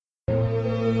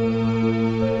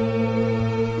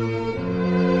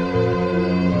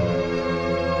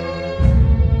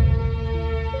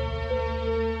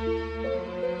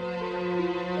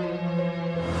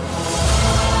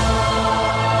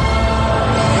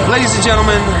Ladies and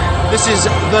gentlemen, this is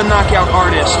the knockout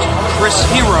artist, Chris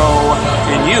Hero,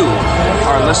 and you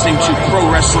are listening to Pro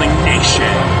Wrestling Nation.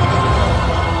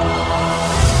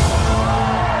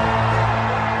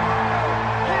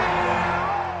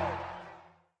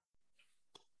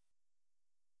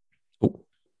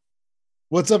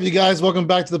 What's up, you guys? Welcome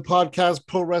back to the podcast,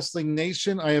 Pro Wrestling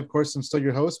Nation. I, of course, am still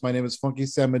your host. My name is Funky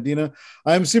Sam Medina.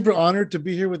 I am super honored to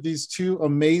be here with these two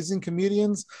amazing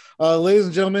comedians. Ladies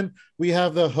and gentlemen, we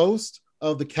have the host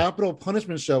of the Capital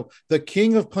Punishment Show, the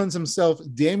king of puns himself,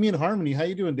 Damian Harmony. How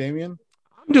you doing, Damian?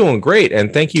 I'm doing great,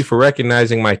 and thank you for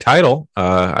recognizing my title.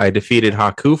 I defeated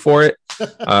Haku for it,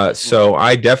 so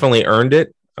I definitely earned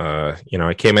it. I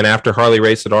came in after Harley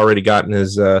Race had already gotten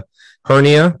his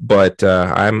hernia, but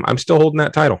I'm still holding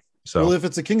that title. So, well, if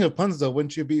it's a king of puns, though,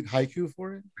 wouldn't you beat Haiku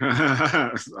for it?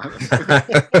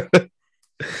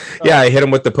 Yeah, I hit him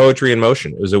with the poetry in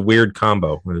motion. It was a weird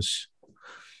combo. It was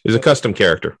a custom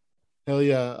character. Hell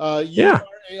yeah!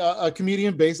 You are a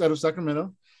comedian based out of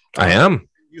Sacramento. I am.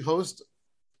 You host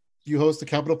the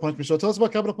Capital Punishment Show. Tell us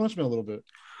about Capital Punishment a little bit.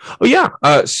 Oh yeah.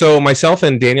 So myself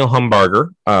and Daniel Humbarger,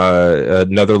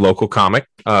 another local comic,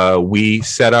 we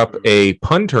set up a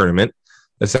pun tournament,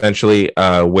 essentially,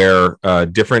 where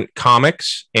different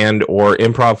comics and or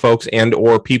improv folks and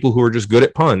or people who are just good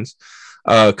at puns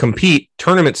compete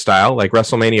tournament style, like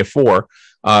WrestleMania 4.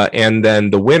 And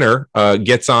then the winner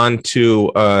gets on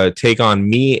to take on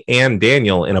me and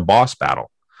Daniel in a boss battle.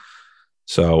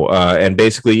 So, and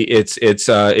basically it's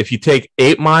if you take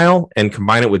 8 Mile and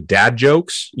combine it with dad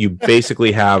jokes, you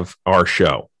basically have our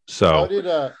show.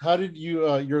 So how did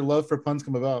you, your love for puns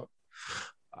come about?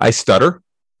 I stutter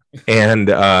and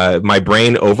my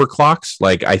brain overclocks.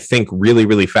 Like I think really,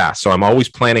 really fast. So I'm always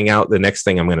planning out the next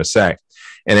thing I'm going to say.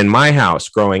 And in my house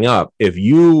growing up, if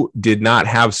you did not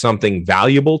have something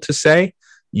valuable to say,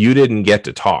 you didn't get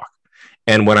to talk.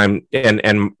 And when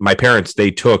and my parents, they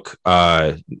took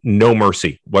no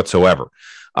mercy whatsoever.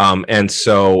 And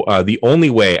so the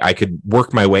only way I could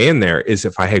work my way in there is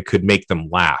if I could make them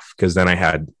laugh, because then I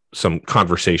had some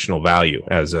conversational value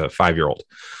as a 5-year-old.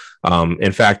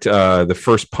 In fact, the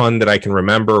first pun that I can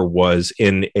remember was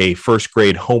in a first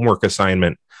grade homework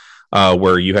assignment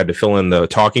where you had to fill in the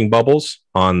talking bubbles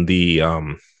on the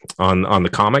on the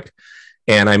comic.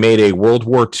 And I made a World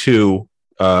War II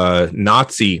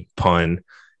Nazi pun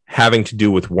having to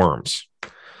do with worms.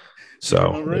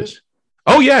 So,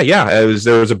 oh yeah.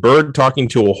 There was a bird talking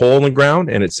to a hole in the ground,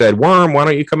 and it said, "Worm, why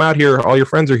don't you come out here? All your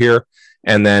friends are here."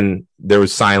 And then there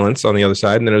was silence on the other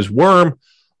side, and then it was, "Worm,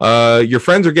 your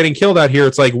friends are getting killed out here.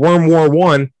 It's like Worm War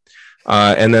One."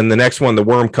 And then the next one, the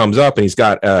worm comes up, and he's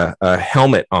got a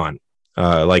helmet on,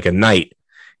 like a knight,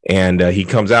 and he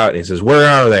comes out and he says, "Where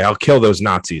are they? I'll kill those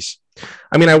Nazis."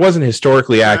 I mean, I wasn't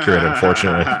historically accurate,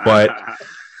 unfortunately,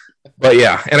 but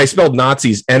yeah. And I spelled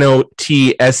Nazis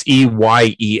Notseyes.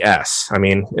 I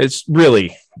mean, it's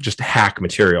really just hack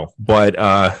material. But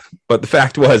the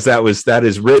fact was that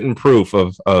is written proof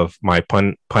of my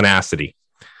punacity.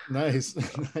 Nice.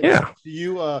 Yeah. Do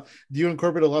you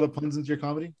incorporate a lot of puns into your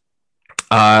comedy?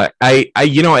 At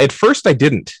first I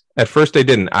didn't.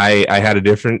 I had a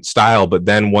different style, but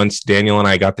then once Daniel and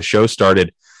I got the show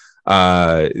started,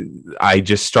 I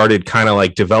just started kind of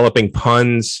like developing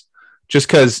puns just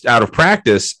because out of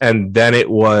practice. And then it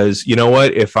was, you know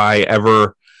what, if I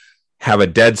ever have a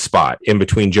dead spot in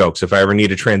between jokes, if I ever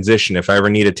need a transition, if I ever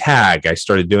need a tag, I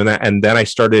started doing that. And then I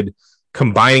started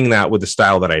combining that with the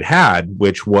style that I'd had,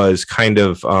 which was kind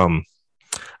of, I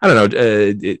don't know,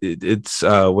 it's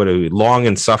long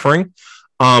and suffering.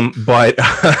 But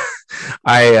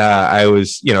I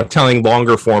was, telling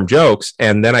longer form jokes.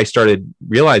 And then I started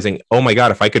realizing, oh my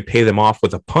God, if I could pay them off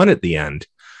with a pun at the end,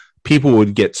 people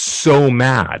would get so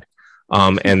mad.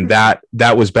 And that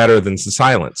was better than the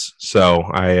silence. So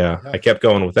I kept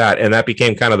going with that. And that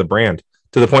became kind of the brand,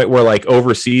 to the point where like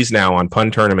overseas now on pun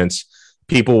tournaments,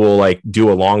 people will like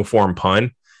do a long form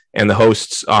pun. And the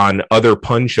hosts on other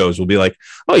pun shows will be like,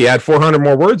 "Oh, you had 400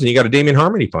 more words and you got a Damian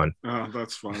Harmony pun." Oh,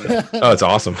 that's funny. Oh, it's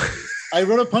awesome. I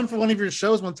wrote a pun for one of your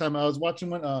shows one time. I was watching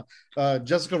when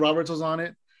Jessica Roberts was on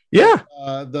it. Yeah.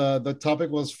 The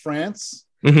topic was France.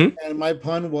 Mm-hmm. And my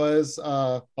pun was,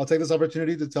 I'll take this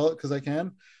opportunity to tell it because I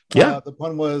can. Yeah. The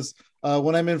pun was,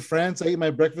 when I'm in France, I eat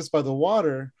my breakfast by the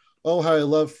water. Oh, how I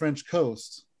love French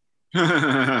coast.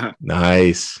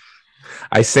 Nice.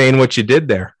 I saying what you did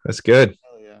there. That's good.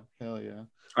 Hell yeah.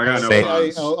 I got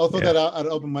I'll throw that out at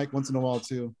an open mic once in a while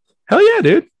too. Hell yeah,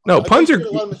 dude. No, puns are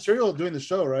a lot of material doing the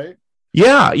show, right?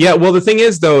 Yeah. Well, the thing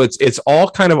is, though, it's all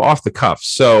kind of off the cuff.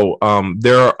 So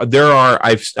there are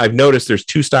I've noticed there's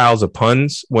two styles of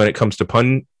puns when it comes to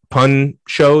pun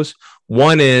shows.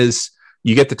 One is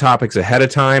you get the topics ahead of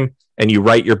time and you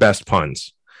write your best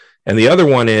puns. And the other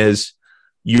one is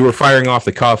you are firing off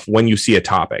the cuff when you see a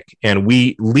topic. And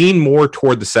we lean more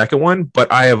toward the second one,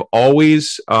 but I've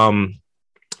always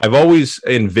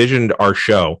envisioned our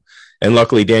show, and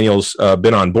luckily Daniel's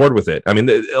been on board with it. I mean,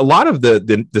 a lot of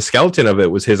the skeleton of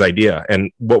it was his idea.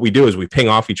 And what we do is we ping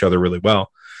off each other really well.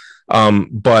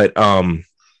 But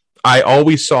I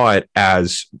always saw it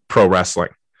as pro wrestling.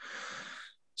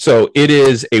 So it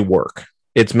is a work.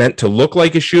 It's meant to look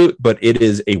like a shoot, but it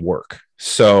is a work.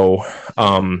 So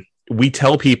we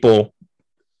tell people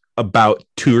about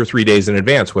 2 or 3 days in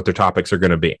advance what their topics are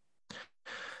going to be.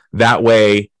 That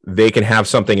way they can have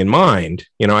something in mind.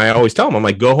 You know, I always tell them, I'm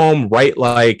like, go home, write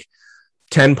like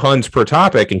 10 puns per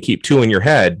topic and keep 2 in your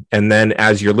head. And then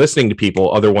as you're listening to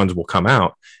people, other ones will come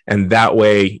out. And that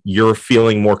way you're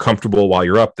feeling more comfortable while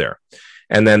you're up there.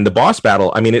 And then the boss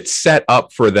battle, I mean, it's set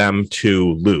up for them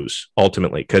to lose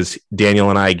ultimately, because Daniel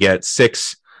and I get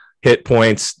 6 hit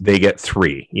points. They get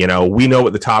 3. You know, we know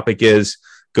what the topic is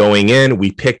going in.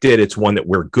 We picked it. It's one that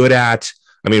we're good at.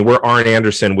 I mean, we're Arn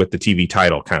Anderson with the TV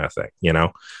title kind of thing, you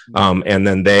know? And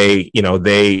then they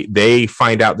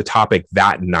find out the topic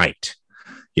that night,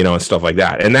 you know, and stuff like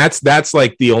that. And that's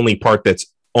like the only part that's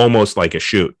almost like a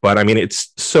shoot. But I mean,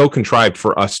 it's so contrived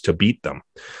for us to beat them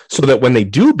so that when they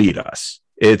do beat us,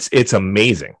 it's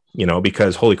amazing, you know,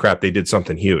 because holy crap, they did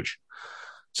something huge.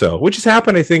 So, which has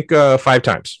happened, I think, 5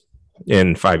 times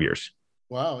in 5 years.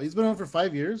 Wow. He's been on for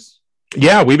 5 years.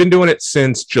 Yeah, we've been doing it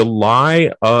since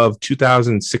July of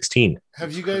 2016.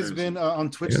 Have you guys been on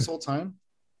Twitch this whole time?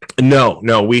 No.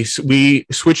 We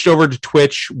switched over to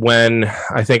Twitch when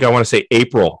I want to say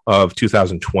April of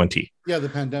 2020. Yeah, the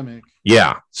pandemic.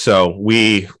 Yeah, so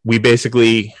we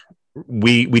basically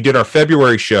we did our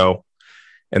February show,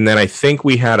 and then I think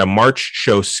we had a March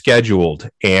show scheduled.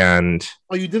 And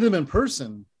you did them in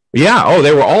person? Yeah. Oh,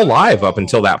 they were all live up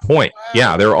until that point. Wow.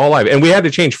 Yeah, they were all live, and we had to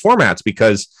change formats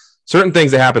because certain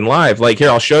things that happen live, like here,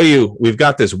 I'll show you. We've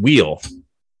got this wheel,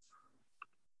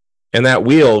 and that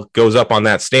wheel goes up on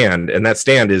that stand, and that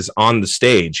stand is on the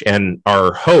stage. And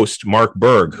our host, Mark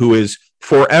Berg, who is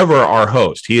forever our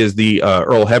host, he is the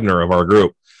Earl Hebner of our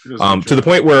group, to the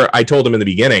point where I told him in the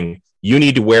beginning, you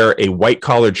need to wear a white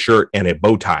collared shirt and a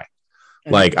bow tie.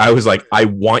 Like, I was like, I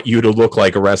want you to look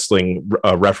like a wrestling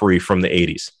referee from the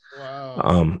 80s.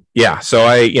 Wow. Yeah. So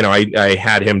I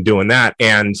had him doing that,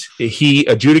 and he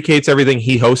adjudicates everything.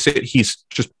 He hosts it. He's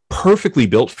just perfectly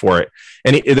built for it.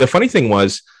 And the funny thing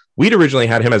was, we'd originally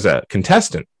had him as a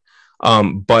contestant.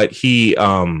 But he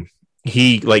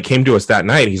like came to us that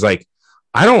night. He's like,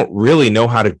 I don't really know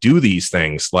how to do these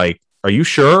things. Like, are you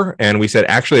sure? And we said,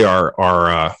 actually,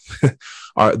 our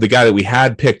the guy that we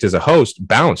had picked as a host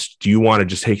bounced. Do you want to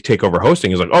just take over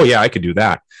hosting? He's like, oh yeah, I could do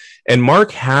that. And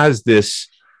Mark has this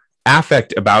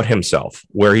affect about himself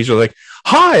where he's like,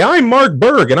 hi, I'm Mark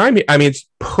Berg, and I mean it's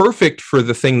perfect for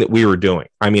the thing that we were doing.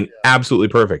 I mean, absolutely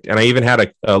perfect. And I even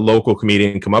had a local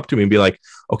comedian come up to me and be like,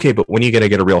 okay, but when are you going to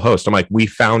get a real host? I'm like, we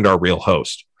found our real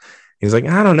host. He's like,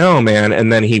 I don't know, man.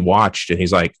 And then he watched and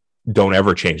he's like, don't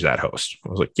ever change that host. I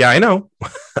was like, yeah, I know.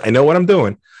 I know what I'm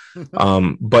doing.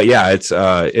 But yeah,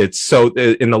 it's so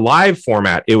in the live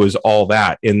format, it was all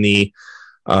that. In the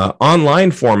online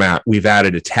format, we've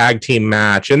added a tag team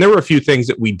match, and there were a few things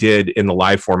that we did in the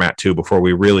live format too before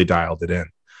we really dialed it in.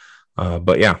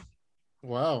 But yeah.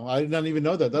 Wow, I didn't even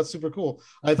know that. That's super cool.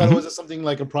 I thought it was just something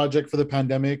like a project for the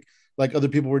pandemic, like other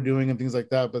people were doing and things like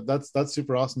that. But that's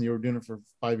super awesome. You were doing it for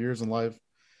 5 years in live.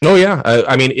 Oh yeah,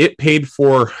 I mean, it paid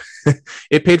for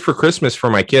Christmas for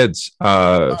my kids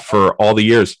for all the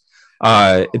years.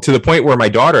 To the point where my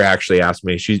daughter actually asked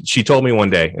me. She told me one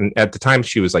day, and at the time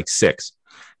she was like 6.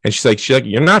 And she's like,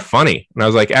 you're not funny. And I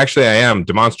was like, actually, I am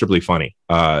demonstrably funny.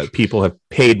 People have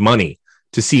paid money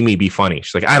to see me be funny.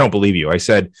 She's like, I don't believe you. I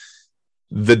said,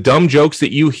 the dumb jokes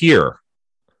that you hear,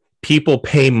 people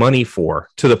pay money for,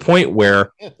 to the point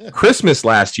where Christmas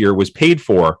last year was paid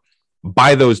for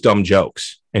by those dumb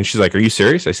jokes. And she's like, are you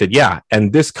serious? I said, yeah.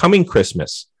 And this coming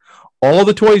Christmas, all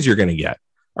the toys you're going to get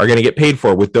are going to get paid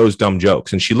for with those dumb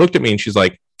jokes. And she looked at me and she's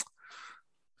like,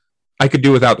 I could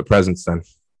do without the presents then.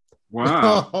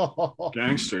 Wow.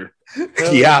 Gangster.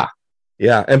 Yeah.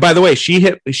 And by the way, she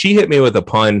hit me with a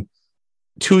pun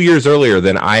 2 years earlier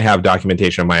than I have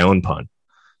documentation of my own pun.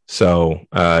 So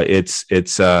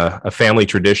it's a family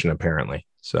tradition apparently.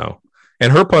 So,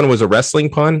 and her pun was a wrestling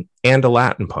pun and a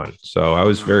Latin pun. So I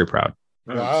was very proud.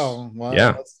 Wow.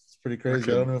 Yeah. That's pretty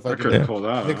crazy. I don't know if I could pull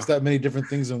that mix that many different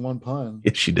things in one pun.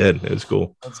 Yeah, she did. It was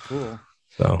cool. That's cool.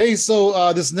 So Hey,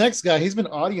 so this next guy, he's been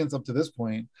audience up to this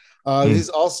point. He's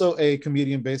also a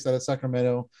comedian based out of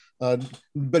Sacramento,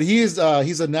 but he's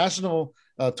a national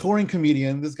touring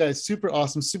comedian. This guy is super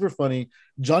awesome, super funny.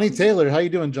 Johnny Taylor, how you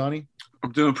doing, Johnny?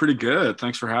 I'm doing pretty good.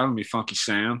 Thanks for having me, Funky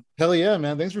Sam. Hell yeah,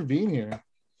 man! Thanks for being here.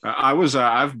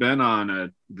 I've been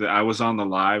on I was on the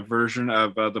live version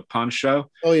of the Pun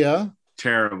Show. Oh yeah,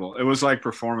 Terrible. It was like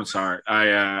performance art.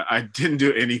 I didn't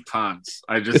do any puns.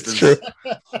 I just it's true.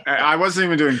 I wasn't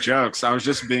even doing jokes. I was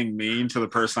just being mean to the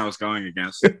person I was going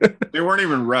against. They weren't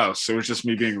even roasts. It was just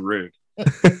me being rude.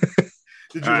 did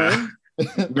you win?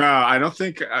 No, I don't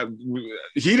think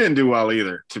he didn't do well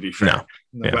either, to be fair.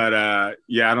 No. But I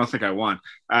don't think I won.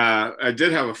 I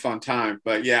did have a fun time,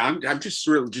 but yeah, I'm just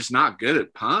really just not good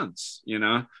at puns.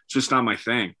 It's just not my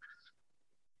thing.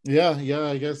 Yeah,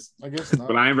 I guess not.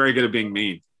 But I am very good at being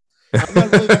mean. I'm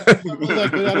not really that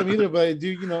good at them either, but I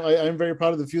do. I'm very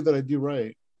proud of the few that I do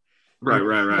right.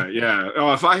 Right. Yeah.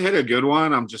 Oh, if I hit a good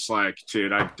one, I'm just like,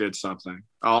 dude, I did something.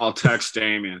 I'll text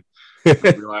Damien. I'll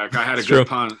be like, I had a good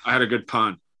pun. I had a good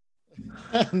pun.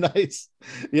 Nice.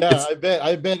 Yeah, I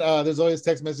bet. There's always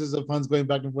text messages of puns going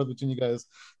back and forth between you guys.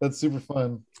 That's super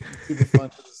fun.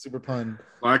 Super fun.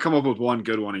 Well, I come up with one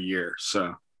good one a year,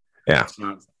 so yeah, it's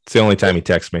the only time he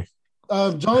texts me.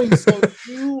 Johnny,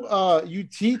 so you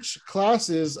teach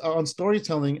classes on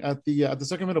storytelling at the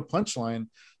Sacramento Punchline.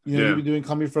 You've been doing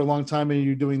comedy for a long time, and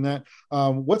you're doing that.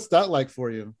 What's that like for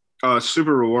you?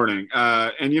 Super rewarding.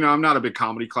 And I'm not a big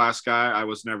comedy class guy. I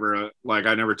was never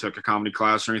I never took a comedy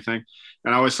class or anything.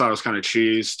 And I always thought it was kind of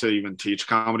cheese to even teach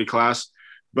comedy class.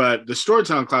 But the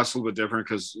storytelling class is a little bit different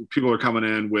because people are coming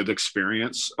in with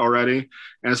experience already.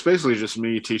 And it's basically just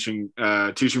me teaching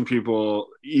people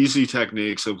easy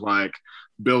techniques of like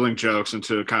building jokes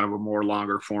into kind of a more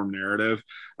longer form narrative.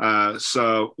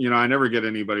 So I never get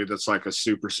anybody that's like a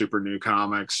super, super new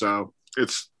comic. So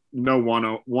it's no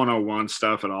 101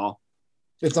 stuff at all.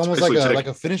 It's almost like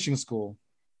a finishing school.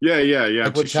 Yeah.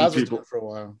 Like what Chaz was doing for a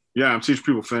while. Yeah, I'm teaching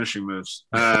people finishing moves.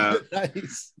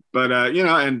 Nice. But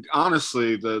and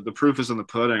honestly, the proof is in the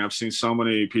pudding. I've seen so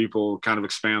many people kind of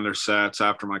expand their sets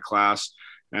after my class,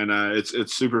 and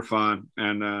it's super fun.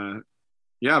 And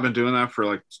I've been doing that for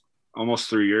like almost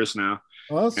 3 years now.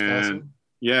 Oh, that's awesome.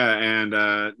 Yeah, and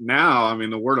now, I mean,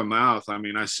 the word of mouth. I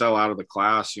mean, I sell out of the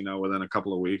class, within a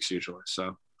couple of weeks usually.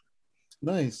 So.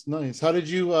 Nice. How did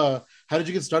you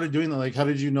get started doing that? Like, how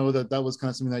did you know that was kind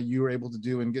of something that you were able to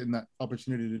do and getting that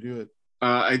opportunity to do it?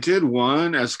 I did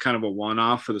one as kind of a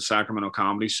one-off for the Sacramento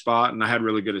Comedy Spot, and I had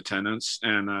really good attendance,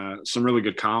 and some really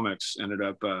good comics ended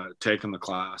up taking the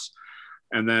class.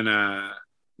 And then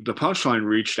the Punchline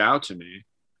reached out to me,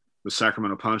 the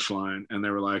Sacramento Punchline, and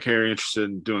they were like, "Hey, are you interested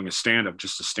in doing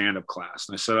just a stand-up class?"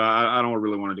 And I said, I don't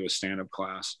really want to do a stand-up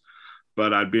class,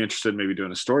 but I'd be interested in maybe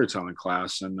doing a storytelling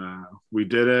class. And we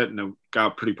did it, and it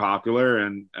got pretty popular,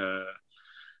 and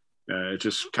it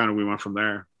just kind of, we went from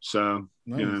there. So,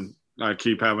 nice. I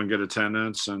keep having good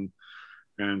attendance, and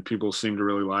people seem to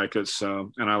really like it.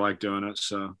 So, and I like doing it.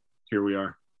 So here we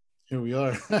are.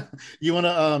 You want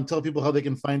to tell people how they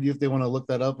can find you if they want to look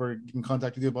that up or can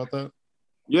contact you about that?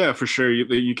 Yeah, for sure.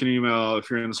 You can email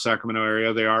if you're in the Sacramento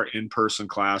area. They are in-person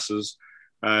classes.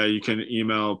 You can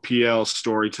email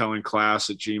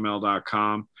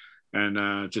plstorytellingclass@gmail.com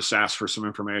and just ask for some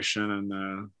information,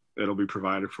 and it'll be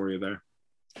provided for you there.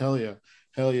 Hell yeah.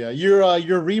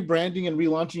 You're rebranding and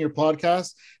relaunching your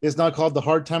podcast. It's now called the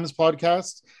Hard Times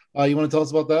Podcast. You want to tell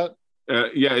us about that?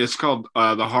 Yeah, it's called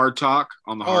the Hard Talk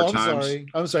on the Hard Times.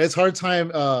 I'm sorry. It's Hard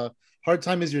Time. Hard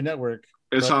Time is your network.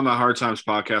 It's on the Hard Times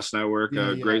Podcast Network,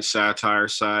 a great satire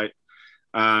site.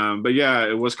 But yeah,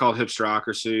 it was called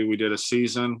Hipsterocracy. We did a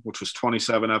season, which was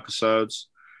 27 episodes.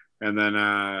 And then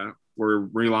we're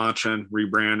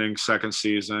rebranding second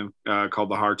season called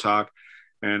The Hard Talk.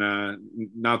 And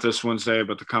not this Wednesday,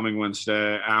 but the coming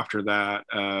Wednesday after that,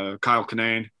 Kyle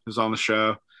Kinane is on the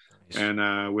show. Nice.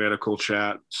 And we had a cool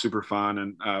chat, super fun.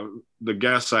 And the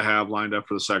guests I have lined up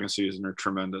for the second season are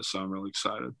tremendous. So I'm really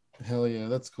excited. Hell yeah,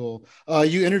 that's cool.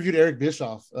 You interviewed Eric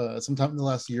Bischoff sometime in the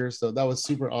last year or so. That was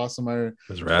super awesome. It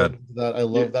was rad. I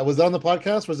love that. Was that on the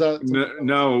podcast? Was that?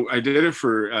 No, I did it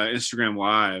for Instagram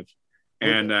Live,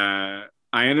 and I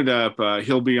ended up.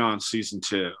 He'll be on season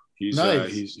 2. He's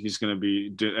nice. He's going to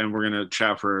be, and we're going to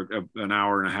chat for an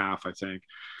hour and a half, I think.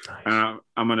 Nice. And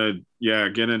I'm going to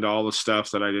get into all the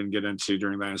stuff that I didn't get into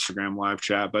during the Instagram Live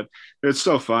chat, but it's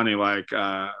so funny. Like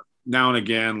now and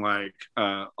again, like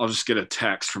I'll just get a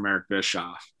text from Eric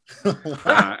Bischoff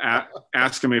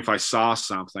asking me if I saw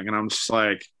something, and I'm just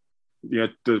like, the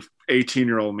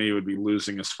 18-year-old me would be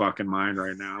losing his fucking mind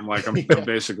right now. I'm like, I'm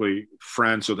basically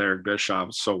friends with Eric Bischoff.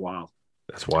 It's so wild.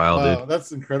 That's wild, Wow, dude.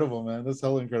 that's incredible, man. That's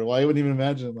hella incredible. I wouldn't even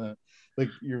imagine that. Like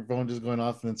your phone just going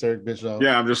off and it's Eric Bischoff.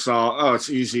 Yeah, I'm just all, oh, it's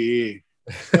Easy E.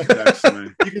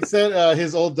 You can set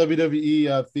his old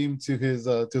WWE theme to his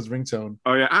ringtone.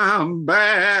 Oh yeah, I'm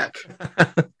back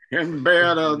and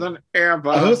better than ever.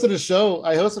 I hosted a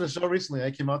show recently.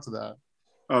 I came out to that.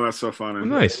 Oh, that's so funny. Oh,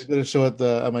 nice. I did a show at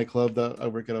my club that I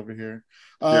work at over here.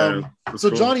 Yeah, So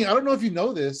cool. Johnny, I don't know if you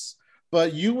know this,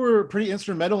 but you were pretty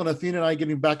instrumental in Athena and I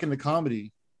getting back into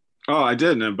comedy. Oh, I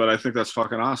didn't, but I think that's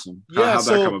fucking awesome. Yeah, How'd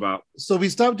that come about? So we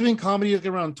stopped doing comedy like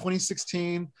around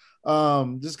 2016.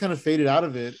 Just kind of faded out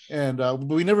of it, and but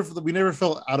we never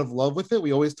felt out of love with it.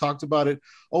 We always talked about it,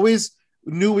 always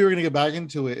knew we were going to get back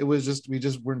into it. It was just we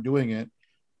just weren't doing it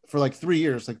for like 3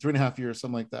 years, like 3.5 years,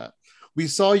 something like that. We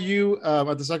saw you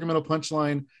at the Sacramento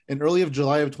Punchline in early of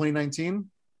July of 2019.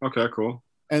 Okay, cool.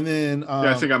 And then Yeah,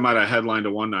 I think I might have headlined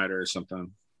a one nighter or something.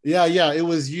 Yeah, it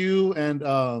was you, and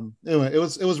anyway, it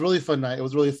was really fun night. It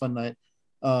was really a fun night.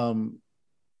 So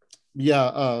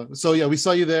yeah, we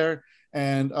saw you there,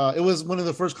 and it was one of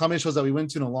the first comedy shows that we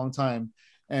went to in a long time.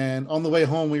 And on the way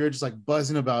home, we were just like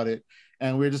buzzing about it,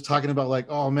 and we were just talking about like,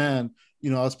 oh man, I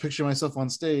was picturing myself on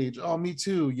stage. Oh, me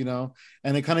too,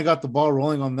 and it kind of got the ball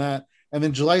rolling on that. And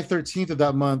then July 13th of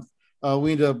that month,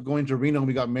 we ended up going to Reno and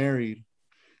we got married.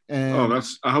 And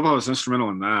I hope I was instrumental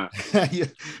in that. yeah,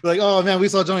 like, oh man, we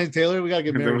saw Johnny Taylor. We gotta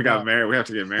get And married. then we got married. We have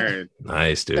to get married.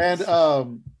 Nice, dude.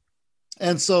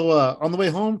 And so on the way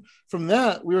home from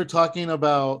that, we were talking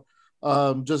about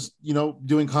just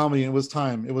doing comedy, and it was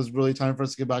time. It was really time for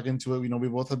us to get back into it. We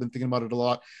both have been thinking about it a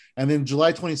lot. And then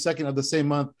July 22nd of the same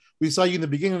month, we saw you in the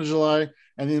beginning of July,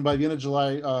 and then by the end of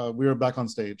July, we were back on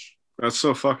stage. That's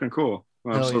so fucking cool.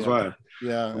 I'm so glad.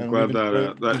 Yeah, I'm glad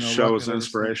that show was an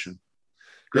inspiration.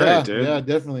 Great, yeah, dude. Yeah,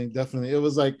 definitely. It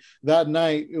was like that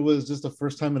night. It was just the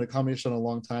first time in a comedy show in a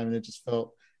long time, and it just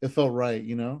felt right,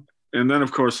 And then,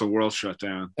 of course, the world shut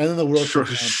down. And then the world shut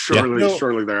down.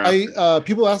 Shortly thereafter.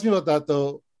 People ask me about that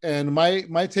though, and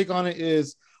my take on it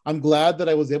is I'm glad that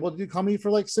I was able to do comedy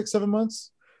for like 6-7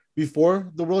 months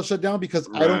before the world shut down, because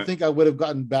I don't think I would have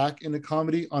gotten back into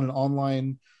comedy on an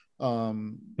online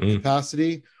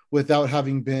capacity without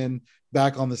having been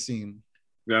back on the scene.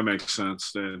 That makes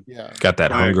sense, dude. Yeah, got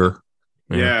that hunger.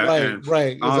 Yeah,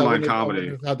 right. Online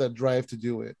comedy. Had that drive to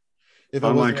do it. If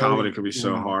online comedy could be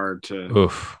so hard to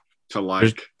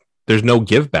like. There's no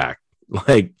give back.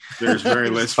 Like there's very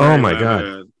little. Oh my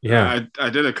god! Yeah, I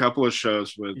did a couple of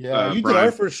shows with. Yeah, you did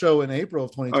our first show in April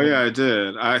of 2020. Oh yeah, I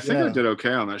did. I think I did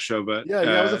okay on that show, but yeah,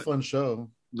 it was a fun show.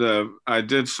 I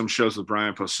did some shows with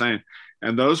Brian Posehn,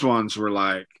 and those ones were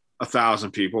like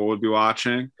 1,000 people would be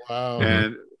watching. Wow.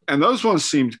 And those ones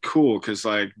seemed cool because,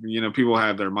 like, people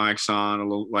had their mics on a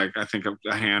little, like, I think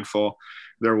a handful.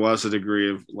 There was a degree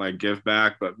of like give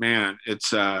back, but man,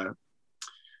 it's I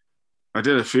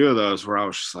did a few of those where I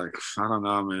was just like, I don't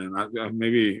know, man.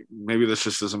 Maybe this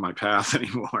just isn't my path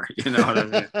anymore. You know what I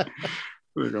mean?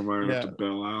 I think I might have to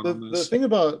bail out on this. The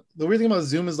weird thing about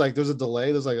Zoom is like there's a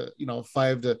delay. There's like a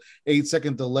 5 to 8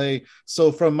 second delay.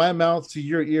 So from my mouth to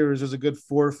your ears, there's a good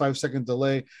 4 or 5 second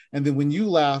delay. And then when you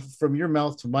laugh from your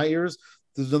mouth to my ears,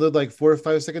 there's another like 4 or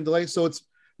 5 second delay. So it's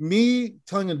me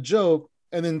telling a joke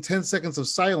and then 10 seconds of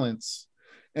silence.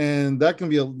 And that can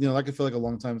be that can feel like a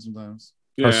long time sometimes.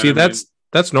 Yeah, see, that's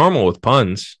normal with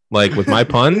puns. Like with my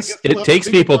puns, it takes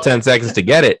people 10 seconds to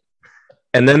get it.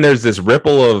 And then there's this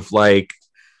ripple of like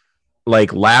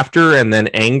laughter and then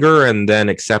anger and then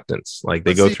acceptance. Like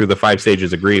they go through the 5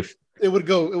 stages of grief. It would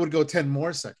go 10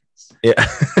 more seconds. Yeah.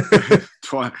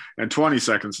 20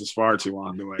 seconds is far too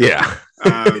long to wait. Yeah.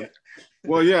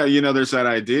 Well, yeah, there's that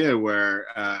idea where,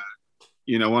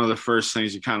 one of the first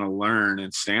things you kind of learn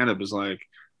in stand-up is like,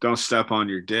 don't step on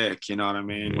your dick. You know what I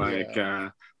mean? Yeah.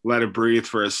 Like, let it breathe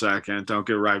for a second. Don't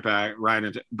get right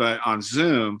into. But on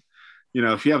Zoom,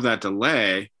 if you have that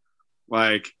delay,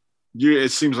 like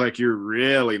it seems like you're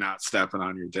really not stepping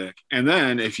on your dick. And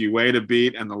then if you wait a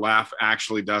beat and the laugh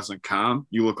actually doesn't come,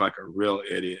 you look like a real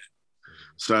idiot.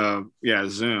 So yeah,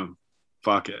 Zoom,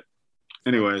 fuck it.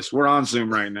 Anyways, we're on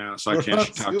Zoom right now, so I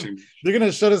can't talk to you. They're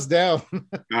gonna shut us down.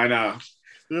 I know.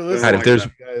 God, if there's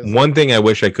one ththing I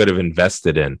wish I could have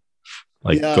invested in,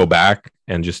 go back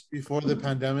and just before the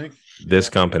pandemic, this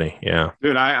company,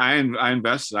 dude, I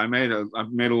invested. I made a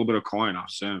little bit of coin off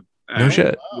Zoom. No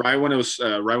shit. Right when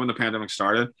when the pandemic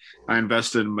started, I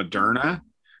invested in Moderna,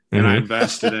 and I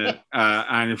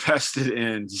invested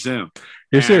in Zoom.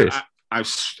 You're serious? I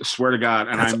swear to God,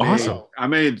 and that's awesome. I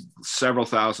made several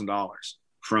 $1,000s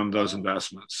from those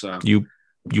investments. So you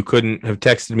couldn't have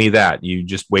texted me that. You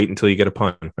just wait until you get a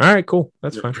pun. All right, cool.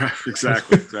 That's fine.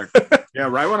 Exactly. Yeah,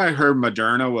 right when I heard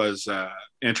Moderna was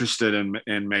interested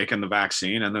in making the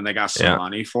vaccine, and then they got some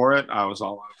money for it, I was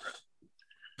all over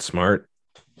it. Smart.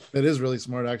 It is really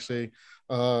smart, actually.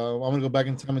 I'm gonna go back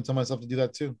in time and tell myself to do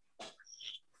that too.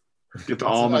 Get the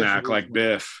almanac like smart.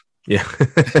 Biff. Yeah.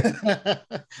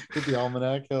 Get the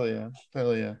almanac. Hell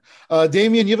yeah.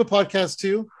 Damien, you have a podcast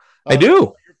too. I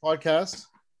do. Your podcast.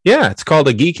 Yeah, it's called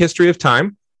A Geek History of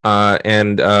Time.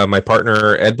 And my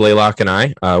partner Ed Blaylock and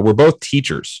I, we're both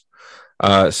teachers.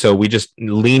 So we just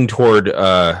lean toward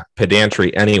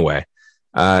pedantry anyway.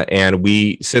 And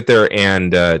we sit there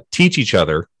and teach each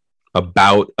other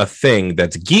about a thing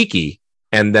that's geeky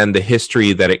and then the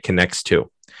history that it connects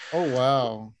to. Oh,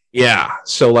 wow. Yeah.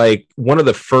 So like one of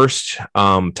the first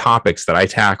topics that I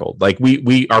tackled, like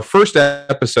we our first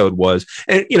episode was,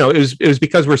 and you know, it was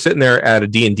because we're sitting there at a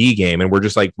D&D game and we're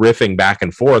just like riffing back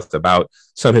and forth about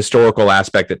some historical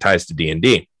aspect that ties to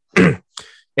D&D.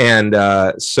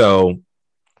 And so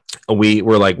we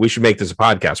were like, we should make this a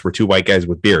podcast. We're two white guys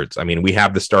with beards. I mean, we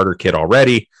have the starter kit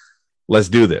already. Let's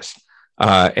do this.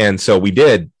 And so we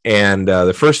did. And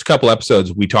the first couple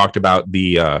episodes, we talked about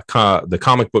the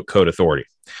Comic Book Code Authority.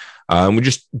 And we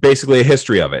just basically a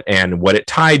history of it and what it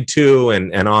tied to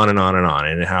and on and on and on.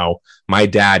 And how my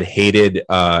dad hated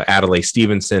Adlai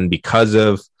Stevenson because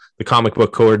of the Comic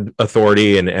Book Code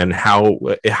Authority and how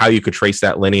you could trace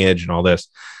that lineage and all this.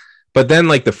 But then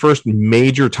like the first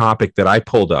major topic that I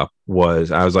pulled up was,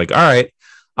 I was like, all right,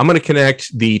 I'm going to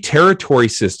connect the territory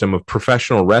system of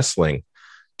professional wrestling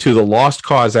to the lost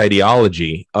cause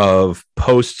ideology of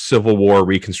post-Civil War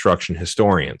Reconstruction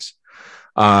historians.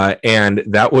 And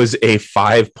that was a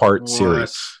 5-part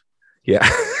series. Yeah.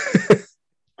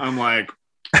 I'm like,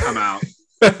 I'm out.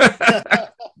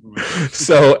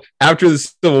 So after the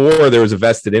Civil War, there was a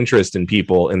vested interest in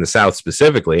people in the South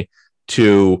specifically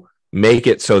to make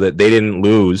it so that they didn't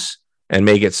lose and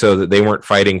make it so that they weren't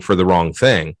fighting for the wrong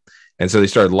thing. And so they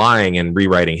started lying and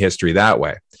rewriting history that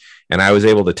way. And I was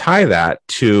able to tie that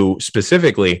to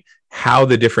specifically how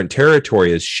the different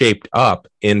territory is shaped up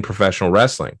in professional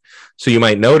wrestling. So you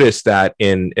might notice that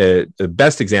in the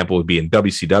best example would be in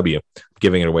WCW,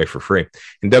 giving it away for free.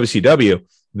 In WCW,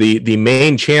 the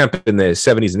main champ in the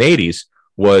 70s and 80s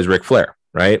was Ric Flair,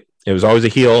 right? It was always a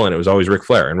heel and it was always Ric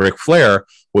Flair. And Ric Flair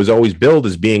was always billed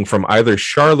as being from either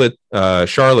Charlotte,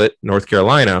 North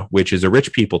Carolina, which is a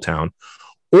rich people town,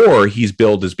 or he's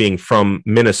billed as being from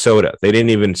Minnesota. They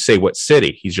didn't even say what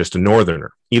city. He's just a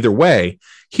northerner. Either way,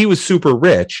 he was super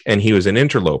rich and he was an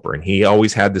interloper and he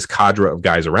always had this cadre of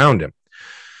guys around him.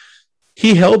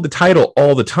 He held the title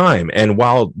all the time. And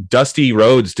while Dusty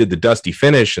Rhodes did the Dusty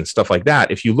finish and stuff like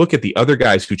that, if you look at the other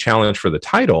guys who challenged for the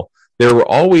title, there were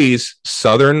always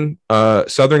Southern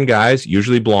guys,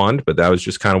 usually blonde, but that was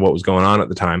just kind of what was going on at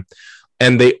the time.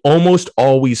 And they almost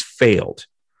always failed.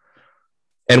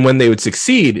 And when they would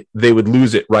succeed, they would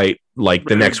lose it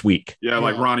the next week. Yeah,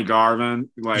 like Ronnie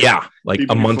Garvin. Like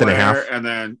a month and a half. And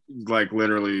then like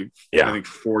literally, I think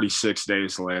 46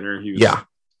 days later, he got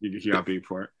beat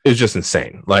for it. It was just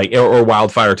insane. Like, or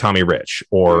Wildfire Tommy Rich,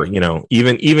 or, you know,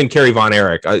 even Kerry Von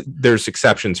Erich. There's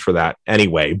exceptions for that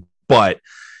anyway. But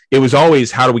it was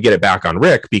always, how do we get it back on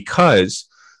Rick? Because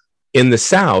in the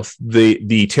South,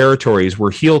 the territories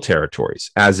were heel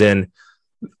territories, as in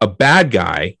a bad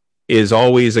guy is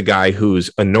always a guy who's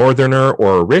a northerner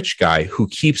or a rich guy who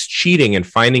keeps cheating and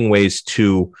finding ways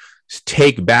to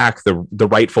take back the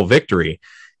rightful victory.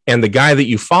 And the guy that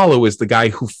you follow is the guy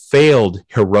who failed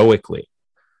heroically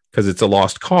because it's a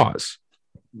lost cause.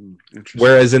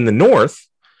 Whereas in the North,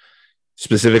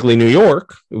 specifically New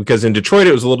York, because in Detroit,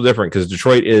 it was a little different because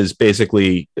Detroit is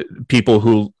basically people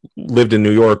who lived in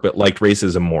New York but liked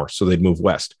racism more. So they'd move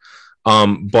west.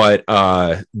 But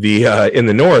in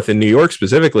the North, in New York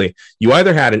specifically, you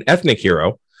either had an ethnic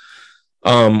hero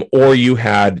or you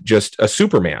had just a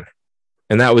Superman.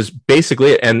 And that was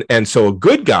basically it. And so a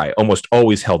good guy almost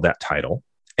always held that title.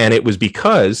 And it was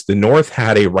because the North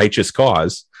had a righteous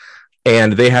cause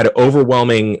and they had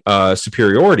overwhelming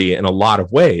superiority in a lot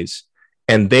of ways.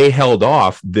 And they held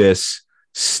off this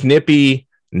snippy,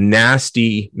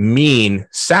 nasty, mean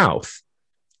South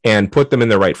and put them in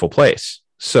their rightful place.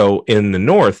 So in the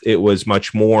North, it was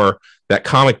much more that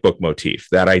comic book motif,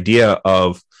 that idea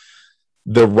of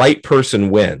the right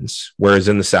person wins, whereas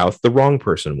in the South, the wrong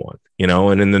person won, you know,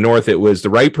 and in the North, it was the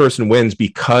right person wins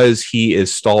because he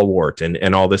is stalwart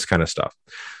and all this kind of stuff.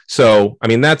 So, I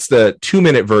mean, that's the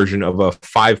 2-minute version of a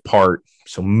 5-part,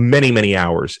 so many, many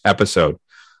hours episode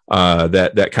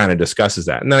that kind of discusses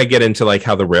that. And then I get into like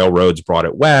how the railroads brought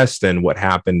it west and what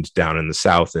happened down in the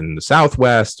South and the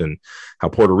Southwest and how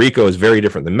Puerto Rico is very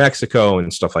different than Mexico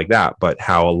and stuff like that, but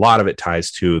how a lot of it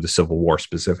ties to the Civil War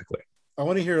specifically. I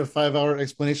want to hear a 5-hour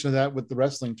explanation of that with the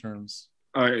wrestling terms.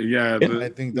 Yeah, I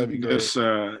think that'd be great.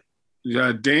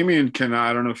 Yeah, Damien can.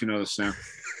 I don't know if you know this, Sam.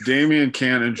 Damien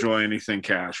can't enjoy anything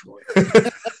casually.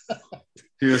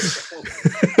 It's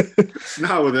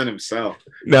not within himself.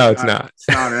 No, it's not. It's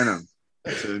not in him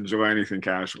to enjoy anything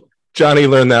casually. Johnny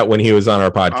learned that when he was on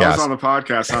our podcast. I was on the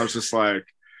podcast. I was just like,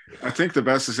 I think the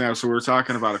best example. So we were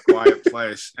talking about A Quiet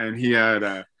Place, and he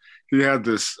had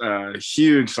this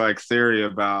huge like theory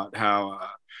about how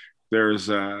there's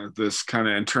this kind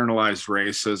of internalized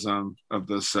racism of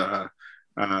this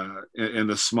in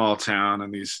the small town,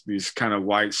 and these kind of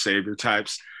white savior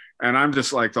types. And I'm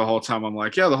just like, the whole time I'm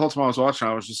like, yeah, the whole time I was watching,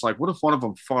 I was just like, what if one of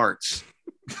them farts?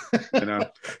 You know,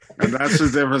 and that's the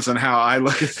difference in how I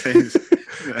look at things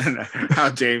and how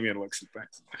Damien looks at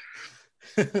things.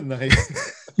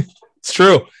 Nice. It's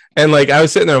true. And like, I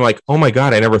was sitting there, I'm like, oh my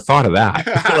God, I never thought of that.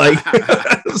 Like,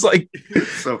 it's like,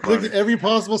 so Look at every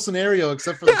possible scenario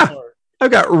except for the fart.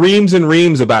 I've got reams and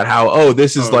reams about how,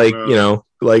 this is you know,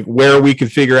 like where we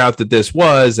could figure out that this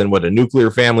was and what a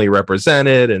nuclear family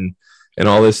represented and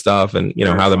all this stuff. And, you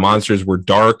know, how the monsters were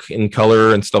dark in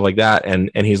color and stuff like that. And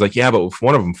he's like, yeah, but if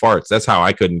one of them farts, that's how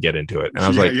I couldn't get into it. And I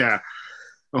was like, yeah,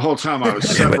 the whole time I was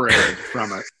separated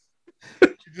from it.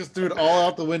 You just threw it all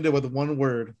out the window with one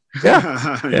word.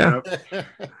 Yeah.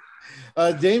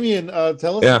 Damien,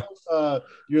 tell us how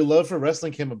your love for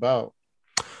wrestling came about.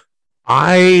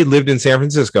 I lived in San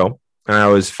Francisco and I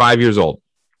was 4 years old.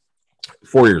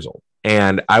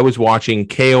 And I was watching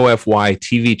KOFY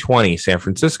TV 20 San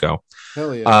Francisco.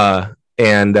 Hell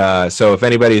yeah. So if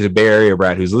anybody's a Bay Area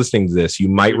brat who's listening to this, you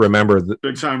might remember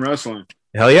big time wrestling.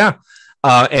 Hell yeah.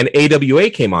 And AWA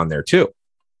came on there too.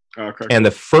 Okay. And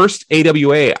the first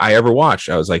AWA I ever watched,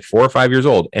 I was like 4 or 5 years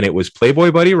old, and it was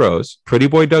Playboy Buddy Rose, Pretty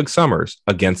Boy Doug Summers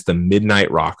against the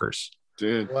Midnight Rockers.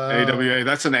 Dude, wow. AWA,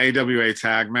 that's an AWA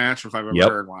tag match if I've ever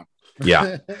heard one.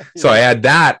 Yeah. So I had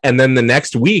that. And then the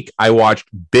next week, I watched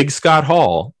Big Scott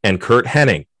Hall and Kurt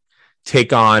Hennig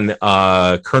take on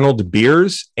Colonel De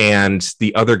Beers and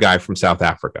the other guy from South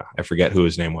Africa. I forget who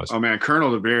his name was. Oh, man,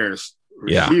 Colonel De Beers.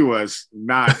 Yeah. He was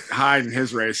not hiding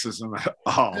his racism at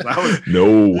all. That was,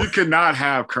 no. You could not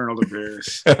have Colonel De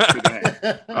Beers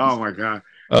today. Oh, my God.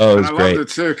 Oh, it was and I great.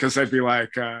 loved it, too, because they'd be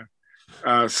like,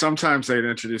 sometimes they'd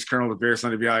introduce Colonel De Beers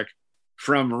and they'd be like,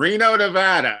 from Reno,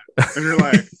 Nevada. And you're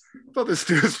like, I thought this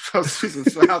dude was supposed to be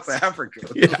from South Africa.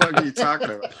 What the fuck are you talking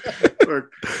about? Like,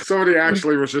 somebody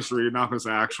actually was just reading off his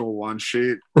actual one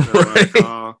sheet. Right.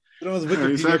 Like,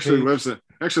 he actually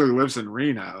lives in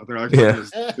Reno. They're like,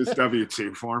 his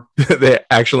W-2 form. They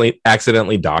actually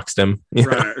accidentally doxed him.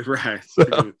 Right. So.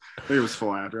 I think it was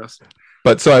full address.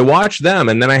 But so I watched them,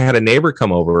 and then I had a neighbor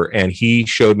come over, and he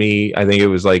showed me, I think it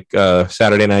was like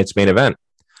Saturday night's main event.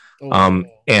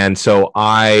 And so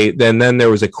then there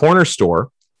was a corner store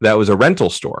that was a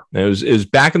rental store. It was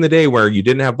back in the day where you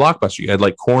didn't have Blockbuster. You had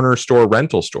like corner store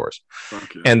rental stores.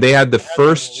 Okay. And they had the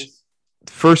first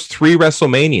 3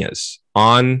 WrestleManias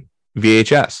on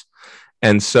VHS.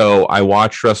 And so I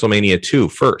watched WrestleMania 2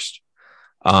 first.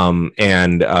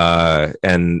 And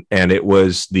it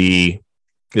was the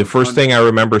first thing I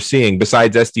remember seeing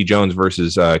besides SD Jones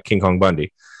versus King Kong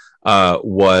Bundy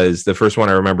was the first one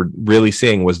I remember really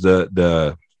seeing was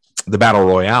the Battle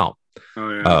Royale. Oh,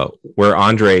 yeah. Where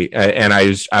Andre and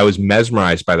I was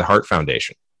mesmerized by the Hart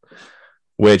Foundation,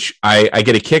 which I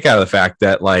get a kick out of the fact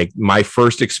that like my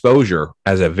first exposure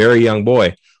as a very young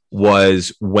boy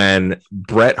was when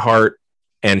Bret Hart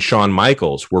and Shawn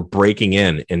Michaels were breaking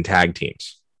in tag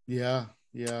teams. Yeah.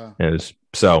 It was,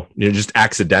 so just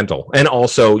accidental, and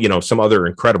also some other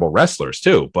incredible wrestlers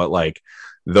too, but like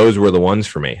those were the ones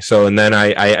for me. So and then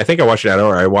I think I watched it out of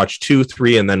order. I watched 2,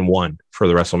 3, and then 1 for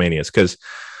the WrestleManias because.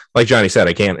 Like Johnny said,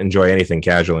 I can't enjoy anything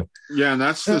casually. Yeah, and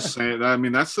that's the same. I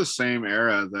mean, that's the same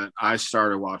era that I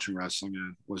started watching wrestling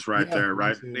in. Was right there,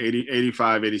 right? 80,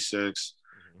 85, 86,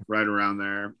 right around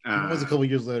there. It was a couple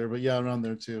years later, but yeah, around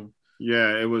there too.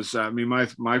 Yeah, it was. I mean, my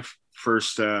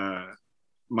first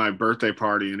my birthday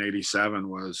party in '87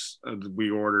 was we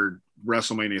ordered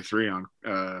WrestleMania 3 on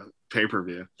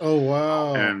pay-per-view. Oh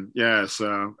wow! And yeah,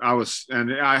 so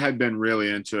I had been really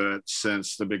into it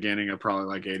since the beginning of probably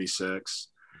like '86.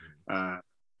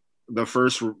 The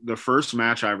first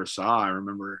match I ever saw, I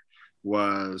remember,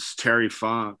 was Terry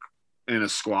Funk in a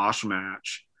squash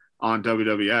match on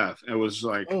WWF. It was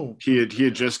like he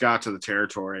had just got to the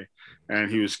territory,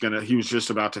 and he was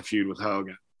just about to feud with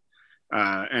Hogan.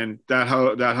 And that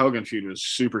Hogan feud was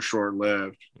super short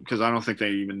lived because I don't think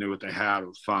they even knew what they had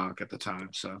with Funk at the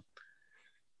time. So.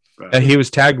 And he was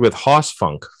tagged with Hoss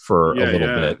Funk for a little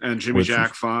bit. And Jimmy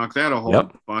Jack Funk. They had a whole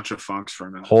bunch of Funks for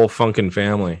a minute. Whole funkin'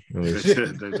 family. They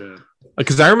did.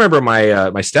 Because I remember my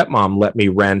stepmom let me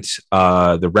rent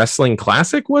the Wrestling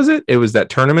Classic. Was it? It was that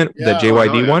tournament that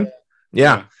JYD won.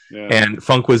 Yeah. And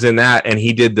Funk was in that, and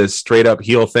he did this straight up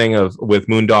heel thing with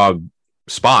Moondog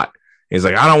Spot. He's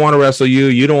like, I don't want to wrestle you.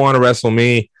 You don't want to wrestle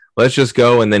me. Let's just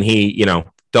go. And then he,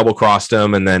 double crossed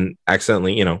him and then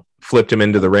accidentally, flipped him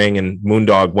into the ring, and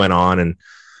Moondog went on, and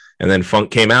then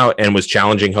Funk came out and was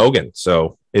challenging Hogan.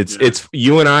 So it's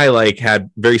you and I like had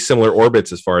very similar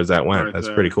orbits as far as that went. That's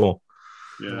pretty cool.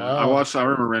 Yeah, wow. I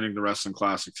remember renting the Wrestling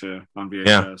Classic too on VHS.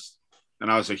 Yeah.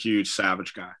 And I was a huge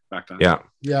Savage guy back then. Yeah.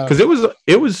 Because it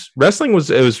was Wrestling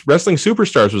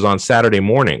Superstars was on Saturday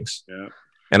mornings. Yeah.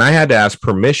 And I had to ask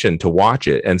permission to watch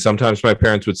it. And sometimes my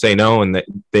parents would say no, and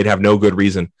they'd have no good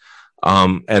reason.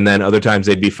 And then other times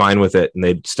they'd be fine with it and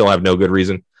they'd still have no good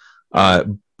reason.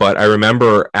 But I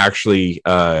remember actually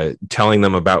telling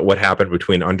them about what happened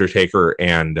between Undertaker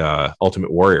and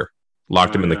Ultimate Warrior,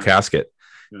 locked him in the casket.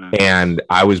 Yeah. And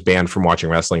I was banned from watching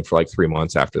wrestling for like 3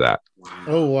 months after that.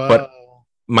 Oh, wow.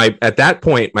 But at that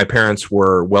point, my parents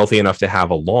were wealthy enough to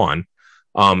have a lawn.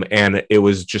 And it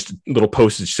was just a little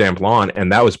postage stamp lawn.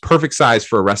 And that was perfect size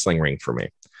for a wrestling ring for me.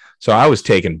 So I was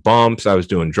taking bumps. I was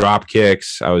doing drop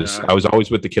kicks. I was always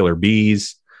with the Killer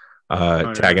Bees,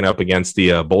 tagging up against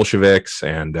the Bolsheviks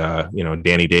and,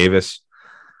 Danny Davis.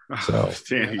 So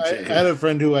I had a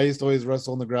friend who I used to always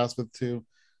wrestle in the grass with too.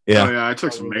 Yeah. Oh, yeah. I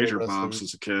took some major bumps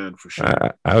as a kid for sure.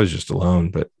 I was just alone,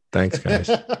 but thanks, guys.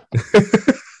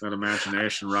 That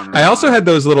imagination running. I also had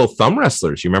those little thumb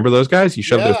wrestlers. You remember those guys? You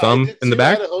shoved their thumb in the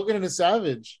back. I had Hogan and a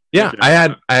Savage. Yeah, I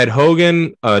had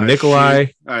Hogan, Nikolai.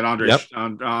 I had Andre. Yep.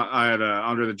 I had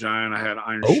Andre the Giant. I had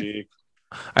Iron Sheik.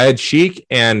 I had Sheik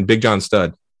and Big John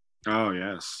Studd. Oh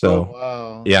yes. So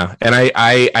wow. Yeah, and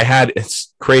I had,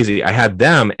 it's crazy. I had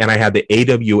them, and I had the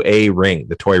AWA ring,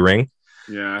 the toy ring.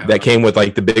 Yeah. That came with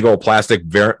like the big old plastic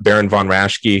Baron von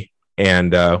Raschke.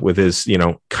 And with his,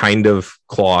 kind of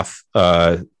cloth,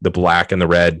 the black and the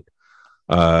red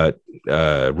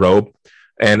robe.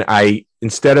 And I,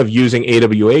 instead of using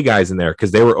AWA guys in there,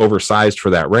 because they were oversized for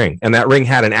that ring, and that ring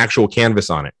had an actual canvas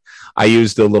on it, I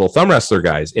used the little thumb wrestler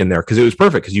guys in there because it was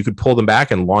perfect, because you could pull them back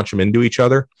and launch them into each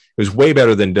other. It was way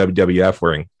better than WWF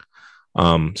ring.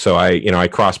 So I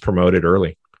cross promoted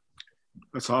early.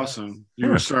 That's awesome. You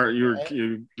were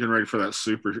getting ready for that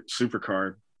super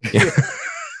card. Yeah.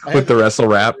 With the wrestle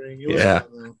wrap. Yeah.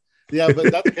 Yeah,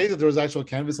 but that's crazy that there was actual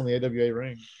canvas on the AWA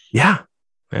ring. Yeah.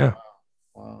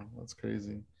 Wow, that's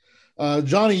crazy.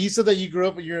 Johnny, you said that you grew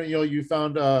up and you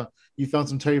found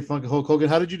some Terry Funk and Hulk Hogan.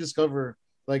 How did you discover,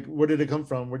 like, where did it come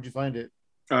from? Where'd you find it?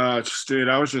 Dude,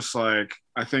 I was just like,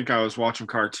 I think I was watching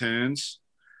cartoons,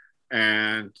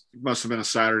 and it must have been a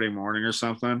Saturday morning or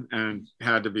something, and it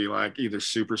had to be like either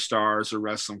Superstars or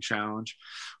Wrestling Challenge,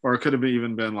 or it could have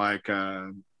even been like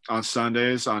on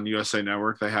Sundays on USA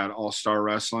Network, they had All Star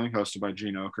Wrestling hosted by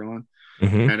Gene Okerlund.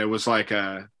 Mm-hmm. And it was like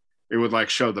it would like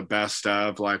show the best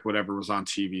of like whatever was on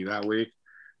TV that week.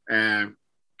 And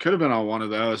could have been on one of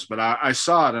those, but I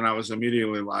saw it and I was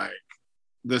immediately like,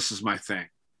 this is my thing.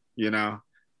 I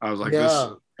was like, this,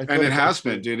 and it has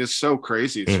been, dude. It's so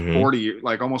crazy. It's 40,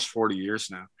 like almost 40 years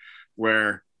now,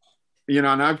 where, and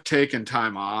I've taken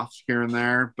time off here and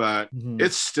there, but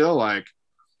it's still like,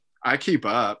 I keep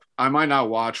up. I might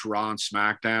not watch Raw and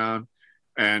SmackDown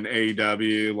and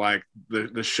AEW, like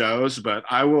the shows, but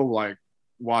I will like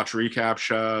watch recap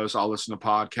shows. I'll listen to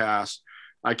podcasts.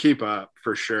 I keep up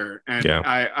for sure. And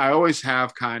I always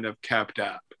have kind of kept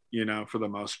up, for the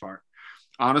most part.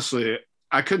 Honestly,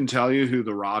 I couldn't tell you who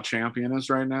the Raw champion is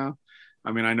right now.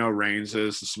 I mean, I know Reigns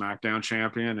is the SmackDown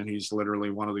champion, and he's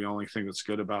literally one of the only things that's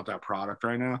good about that product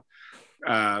right now.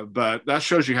 But that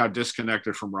shows you how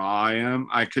disconnected from Raw I am.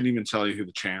 I couldn't even tell you who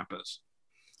the champ is.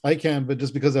 I can, but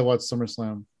just because I watched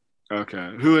SummerSlam.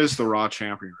 Okay. Who is the Raw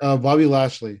champion? Bobby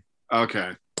Lashley.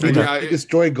 Okay. He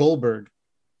destroyed Goldberg.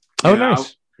 Oh,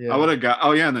 nice. I would have got,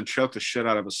 and then choked the shit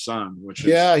out of his son, which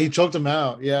is, he choked him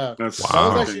out. Yeah. That was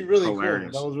actually really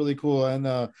hilarious. Cool. That was really cool. And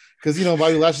because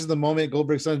Bobby Lashley's in the moment,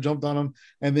 Goldberg's son jumped on him,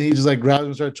 and then he just like grabbed him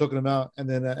and started choking him out. And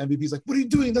then MVP's like, "What are you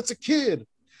doing? That's a kid."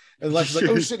 And Lashley's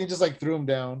like, "Oh shit!" And he just like threw him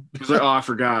down. He's like, "Oh, I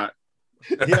forgot."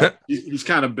 Yeah, he's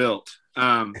kind of built.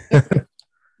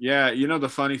 Yeah, the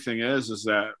funny thing is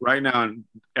that right now in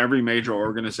every major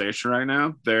organization right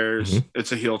now,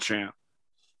 it's a heel champ.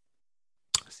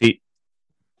 See,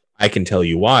 I can tell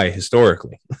you why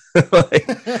historically. Yeah,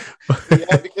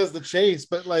 because the chase,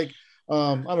 but like,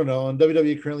 I don't know. In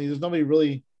WWE currently, there's nobody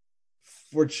really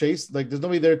for chase. Like, there's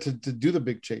nobody there to do the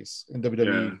big chase in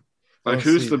WWE. Yeah. Like,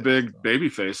 who's the big baby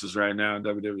faces right now in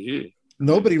WWE?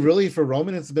 Nobody really. For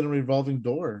Roman, it's been a revolving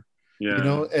door.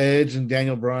 Yeah. Edge and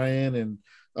Daniel Bryan and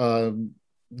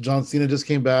John Cena just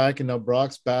came back, and now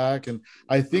Brock's back, and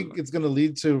I think it's going to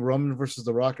lead to Roman versus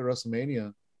The Rock at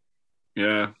WrestleMania.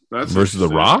 Yeah, that's versus The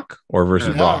Rock or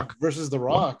versus Yeah, Rock? versus The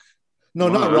Rock. No,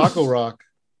 Wow, not that's- Rocco Rock.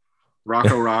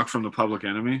 Rocco Rock from the Public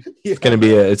Enemy. Yeah. It's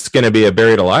gonna be a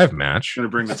buried alive match. Gonna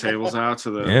bring the tables out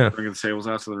to the Yeah. bringing the tables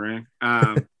out to the ring.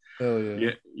 Hell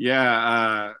yeah.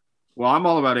 Yeah. Well, I'm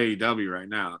all about AEW right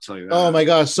now. I'll tell you that. Oh my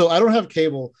gosh! So I don't have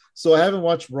cable, so I haven't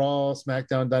watched Raw,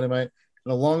 SmackDown, Dynamite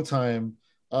in a long time.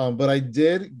 But I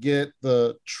did get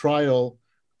the trial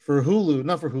for Hulu,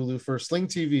 not for Hulu, for Sling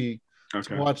TV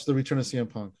Okay. to watch the Return of CM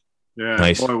Punk. Yeah.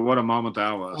 Nice. Boy, what a moment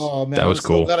that was. Oh man, That was I'm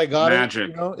cool. So glad I got Magic. it.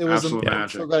 You know, it was Absolute I'm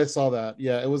magic. so glad I saw that.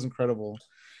 Yeah, it was incredible.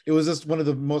 It was just one of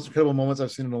the most incredible moments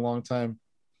I've seen in a long time.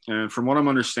 And from what I'm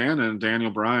understanding, Daniel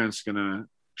Bryan's gonna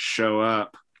show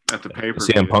up at the paper.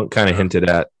 CM Punk kind of hinted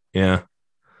at. Yeah.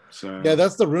 So Yeah,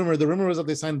 that's the rumor. The rumor was that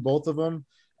they signed both of them.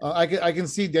 I can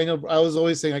see Daniel. I was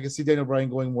always saying I can see Daniel Bryan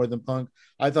going more than Punk.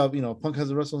 I thought, Punk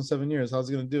hasn't wrestled in 7 years. How's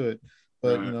he going to do it?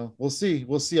 But Right. we'll see.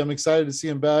 We'll see. I'm excited to see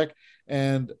him back,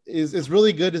 and it's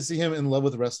really good to see him in love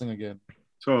with wrestling again.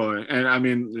 totally. And I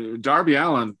mean, Darby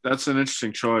Allin, that's an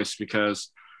interesting choice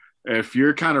because if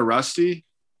you're kind of rusty,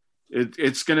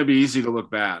 it's going to be easy to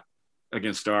look bad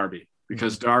against Darby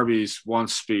because Darby's one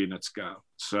speed and it's go.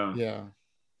 So Yeah,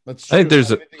 that's. I think true. there's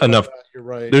didn't think about enough- that. You're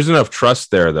right. There's enough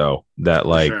trust there though that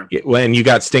like Sure. when you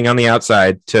got Sting on the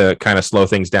outside to kind of slow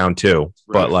things down too.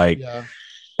 But Right. like Yeah,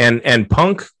 and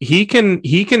Punk he can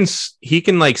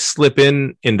like slip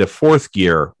into fourth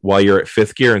gear while you're at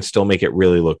fifth gear and still make it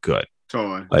really look good.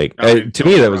 totally. Like I mean, to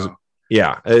me that was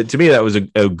totally. to me that was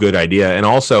a good idea, and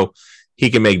also he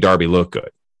can make Darby look good.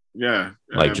 Yeah.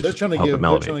 Like, they're trying to help get him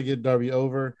elevate. Darby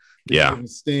over. They're Yeah. giving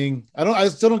Sting. I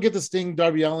still don't get the Sting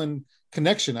Darby Allin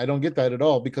connection. I don't get that at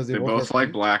all because They both are-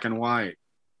 like black and white.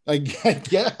 I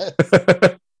guess.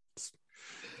 That's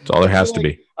all there has to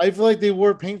like, be. I feel like they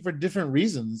wore paint for different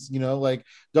reasons, like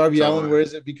Darby Totally. Allin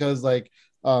wears it because like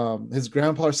his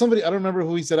grandpa or somebody, I don't remember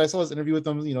who he said. I saw his interview with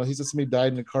him, he said somebody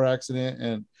died in a car accident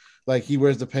and like he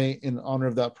wears the paint in honor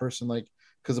of that person, like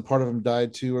because a part of him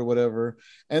died too or whatever.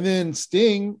 And then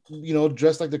Sting,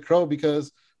 dressed like the Crow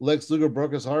because Lex Luger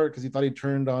broke his heart because he thought he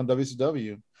turned on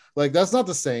WCW. Like that's not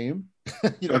the same.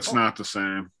 That's not the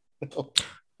same.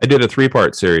 I did a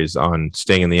 3-part series on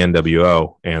Sting in the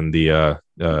NWO and the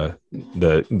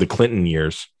Clinton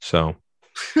years. So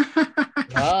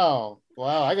Wow.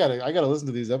 I gotta listen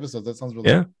to these episodes. That sounds really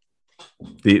yeah,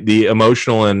 the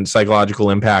emotional and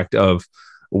psychological impact of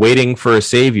waiting for a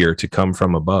savior to come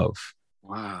from above.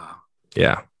 Wow.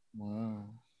 Yeah, Wow.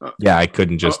 yeah, I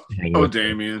couldn't just hang Oh, with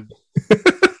Damien.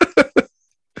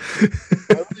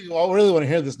 I really want to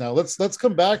hear this now. Let's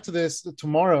come back to this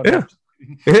tomorrow. Yeah.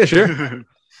 Yeah, sure. I'm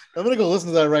gonna go listen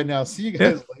to that right now. See you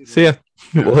guys later. See ya.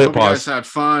 We'll Hope hit you guys pause. had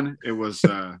fun. It was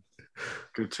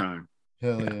good time.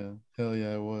 Hell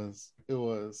yeah, it was.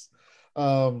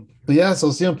 But yeah, so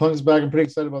CM Punk's back. I'm pretty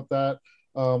excited about that.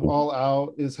 All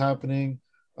Out is happening.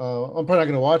 I'm probably not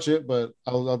gonna watch it, but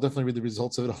I'll definitely read the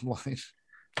results of it online.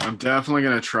 I'm definitely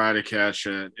gonna try to catch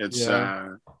it. It's I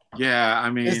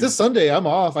mean, It's this Sunday. I'm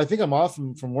off. I think I'm off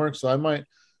from work, so I might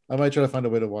try to find a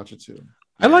way to watch it too.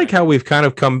 I like how we've kind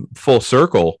of come full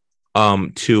circle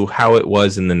to how it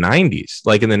was in the 90s.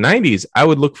 Like in the 90s, I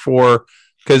would look for,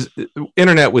 because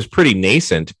internet was pretty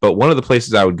nascent, but one of the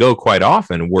places I would go quite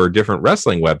often were different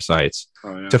wrestling websites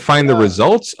to find the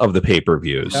results of the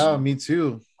pay-per-views Yeah, me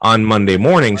too. on Monday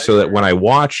morning, so that when I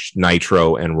watched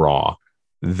Nitro and Raw,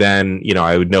 then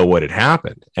I would know what had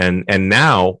happened. And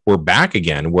now we're back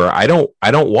again where I don't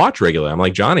watch regularly. I'm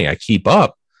like Johnny, I keep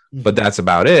up, but that's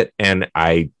about it. And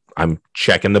I'm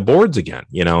checking the boards again,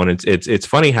 and it's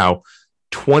funny how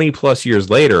 20 plus years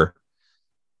later,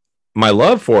 my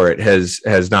love for it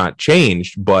has not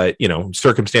changed, but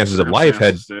circumstances of life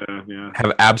have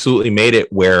absolutely made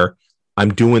it where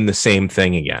I'm doing the same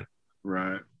thing again.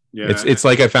 Right. Yeah. It's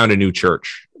like I found a new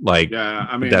church. Like, yeah,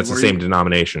 I mean, that's the same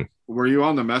denomination. Were you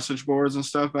on the message boards and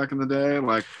stuff back in the day?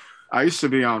 Like, I used to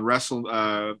be on Wrestle.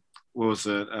 What was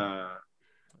it?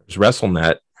 It's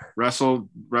WrestleNet.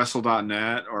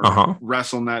 Wrestle.net or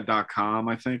WrestleNet.com,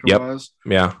 I think it was.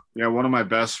 Yeah. Yeah, one of my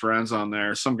best friends on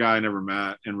there, some guy I never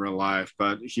met in real life,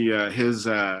 but he his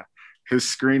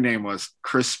screen name was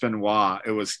Chris Benoit.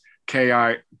 It was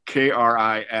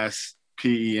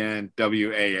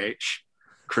KRISPENWAH,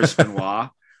 Chris Benoit.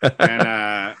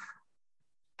 And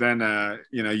then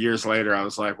years later I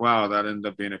was like, wow, that ended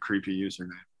up being a creepy username.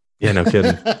 Yeah, no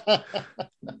kidding.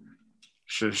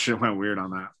 Shit went weird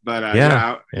on that. But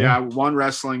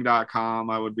onewrestling.com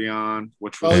I would be on,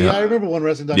 which was I remember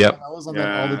onewrestling.com. Yep. I was on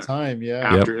that all the time.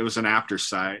 Yeah. After it was an after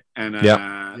site. And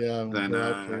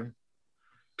then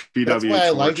That's why I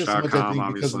liked it so much, I PWTorch.com,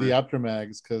 think, because of the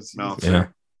Aftermags, because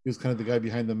Meltzer. he was kind of the guy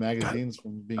behind the magazines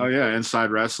from being. Oh yeah,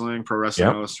 Inside Wrestling, Pro Wrestling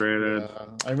Illustrated.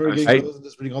 I remember getting those and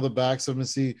just reading all the backs of them to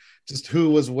see just who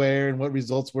was where and what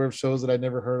results were of shows that I'd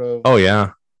never heard of. Oh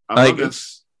yeah, I love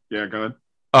this. Yeah, go ahead.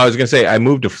 I was gonna say I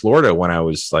moved to Florida when I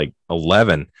was like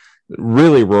 11,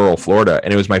 really rural Florida,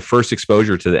 and it was my first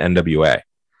exposure to the NWA,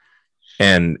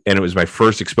 and it was my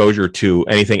first exposure to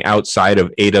anything outside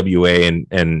of AWA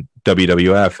and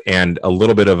WWF, and a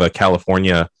little bit of a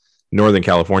Northern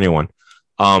California one.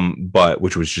 But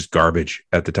which was just garbage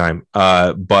at the time.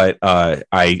 But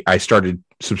I started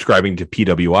subscribing to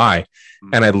PWI,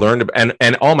 and I learned,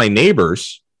 and all my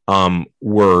neighbors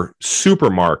were super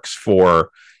marks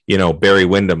for, Barry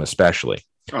Windham, especially.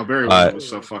 Oh, Barry Windham was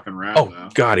so fucking rad. Oh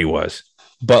God, he was.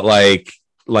 But like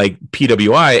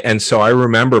PWI, and so I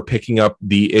remember picking up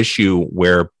the issue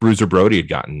where Bruiser Brody had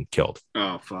gotten killed.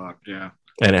 Oh fuck yeah.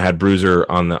 And it had Bruiser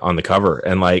on the cover.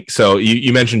 And like, so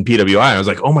you mentioned PWI. And I was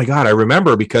like, oh my God, I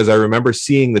remember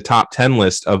seeing the top 10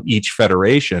 list of each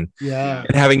federation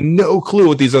and having no clue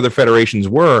what these other federations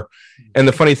were. And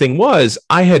the funny thing was,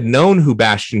 I had known who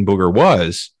Bastion Booger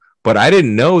was, but I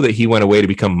didn't know that he went away to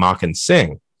become Makan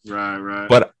Singh. Right.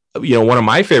 But one of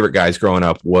my favorite guys growing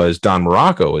up was Don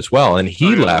Morocco as well. And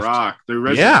he left. The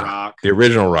original Rock. The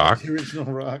original Rock. The original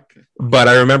Rock. But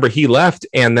I remember he left,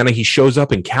 and then he shows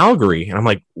up in Calgary, and I'm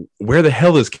like, where the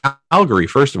hell is Calgary,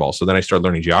 first of all? So then I started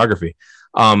learning geography.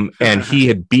 And he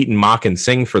had beaten Makan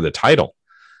Singh for the title,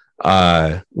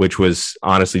 which was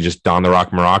honestly just Don the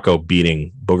Rock Morocco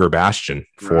beating Booger Bastion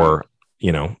for,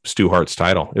 Stu Hart's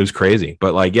title. It was crazy.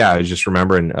 But like, I was just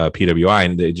remembering PWI,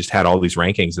 and they just had all these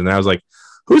rankings. And then I was like,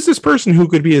 who's this person who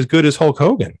could be as good as Hulk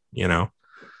Hogan?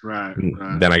 Right.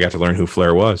 Then I got to learn who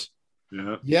Flair was.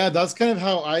 Yeah, that's kind of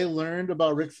how I learned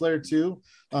about Ric Flair too,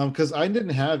 because I didn't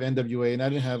have NWA and I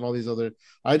didn't have all these other.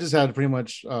 I just had pretty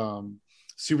much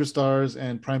Superstars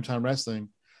and Primetime Wrestling.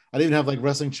 I didn't even have like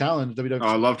Wrestling Challenge. WWF. Oh,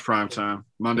 I loved Primetime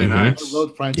Monday nights. I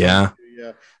loved Primetime.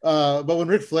 Yeah. But when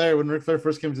Ric Flair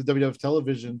first came to WWF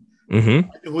television, I knew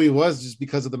who he was just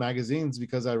because of the magazines,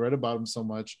 because I read about him so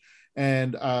much,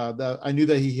 and I knew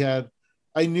that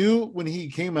I knew when he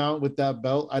came out with that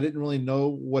belt. I didn't really know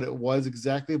what it was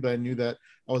exactly, but I knew that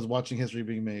I was watching history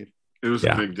being made. It was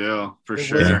a big deal for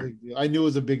sure. I knew it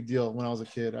was a big deal when I was a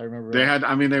kid. I remember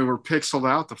they were pixeled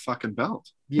out the fucking belt.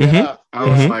 Yeah. I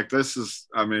was like, this is,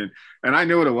 and I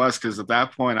knew what it was because at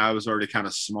that point I was already kind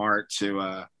of smart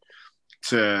to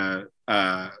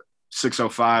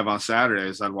 605 on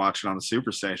Saturdays. I'd watch it on the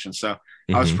Superstation. So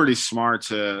I was pretty smart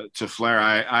to Flair.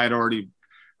 I'd already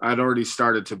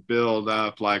started to build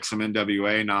up like some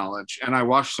NWA knowledge, and I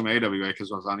watched some AWA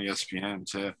because I was on ESPN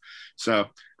too. So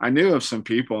I knew of some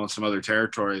people in some other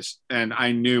territories, and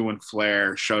I knew when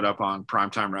Flair showed up on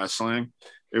Primetime Wrestling,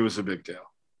 it was a big deal.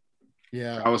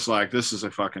 Yeah. I was like, this is a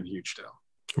fucking huge deal.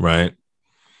 Right.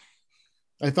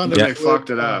 I found they fucked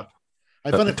it up.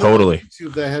 I found a totally on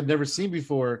YouTube that I had never seen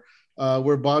before,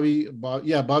 where Bobby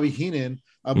Heenan,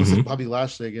 I almost said Bobby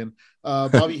Lashley again.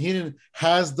 Bobby Heenan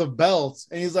has the belt,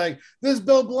 and he's like, "This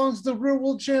belt belongs to the real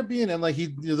world champion." And like he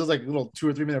does like a little 2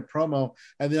 or 3 minute promo,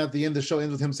 and then at the end, the show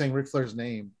ends with him saying Ric Flair's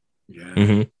name.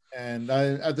 Yeah. And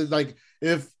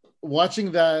if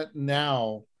watching that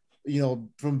now,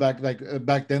 from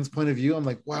back then's point of view, I'm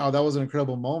like, wow, that was an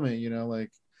incredible moment. Like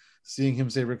seeing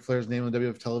him say Ric Flair's name on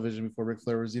WWF television before Ric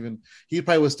Flair was he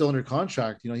probably was still under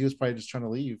contract. He was probably just trying to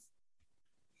leave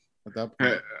at that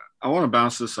point. Hey, I want to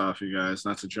bounce this off you guys,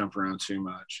 not to jump around too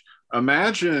much.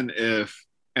 Imagine if,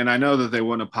 and I know that they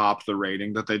wouldn't have popped the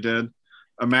rating that they did.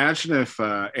 Imagine if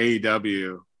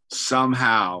AEW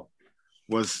somehow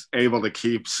was able to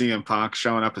keep CM Punk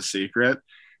showing up a secret.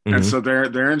 And so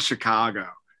they're in Chicago.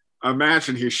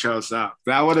 Imagine he shows up.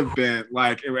 That would have been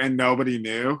like, and nobody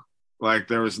knew. Like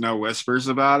there was no whispers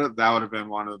about it. That would have been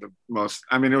one of the most,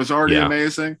 it was already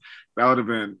amazing. That would have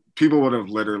been, people would have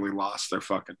literally lost their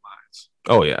fucking minds.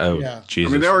 Oh yeah. Oh yeah.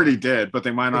 Jesus. They already did, but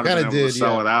they might not have been able to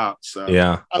sell it out. So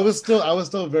yeah. I was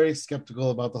still very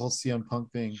skeptical about the whole CM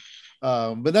Punk thing.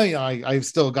 But now, I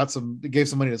still gave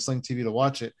some money to Sling TV to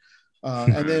watch it.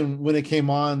 And then when it came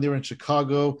on, they were in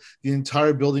Chicago. The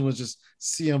entire building was just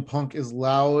CM Punk as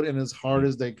loud and as hard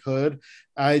as they could.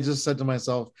 I just said to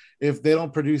myself, if they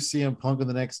don't produce CM Punk in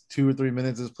the next 2 or 3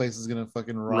 minutes, this place is gonna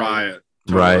fucking riot.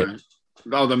 Right.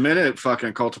 Oh, the minute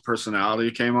fucking Cult of Personality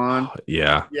came on,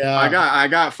 yeah, I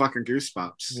got fucking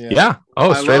goosebumps. Yeah.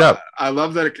 Oh, straight up. I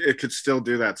love that it could still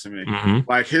do that to me.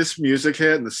 Like his music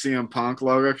hit and the CM Punk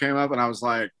logo came up, and I was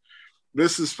like,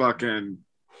 "This is fucking."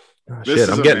 I'm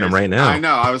getting them right now. I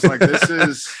know. I was like,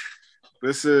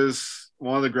 "This is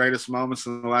one of the greatest moments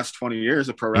in the last 20 years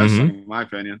of pro wrestling, in my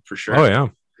opinion, for sure. Oh yeah.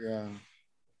 Yeah.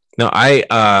 No,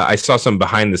 I saw some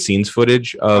behind the scenes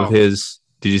footage of his.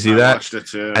 Did you see I that? watched it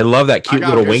too. I love that cute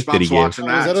little wink that he gave. Watching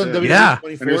Oh, is that on too. WWE Yeah.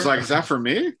 24? And he was like, "Is that for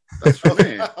me? That's for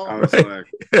me." I was like,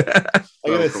 I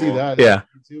gotta so see cool. that. Yeah.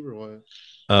 YouTube or what?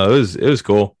 It was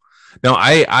cool. No,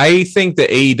 I think the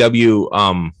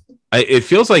AEW it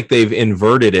feels like they've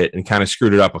inverted it and kind of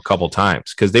screwed it up a couple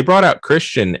times because they brought out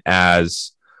Christian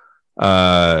as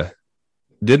did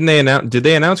they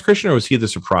announce Christian or was he the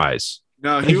surprise?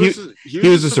 No, he was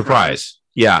a surprise.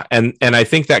 Yeah, and I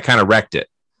think that kind of wrecked it.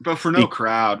 But for no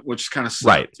crowd, which kind of sucked,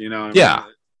 right. You know what I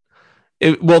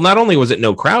mean? Well, not only was it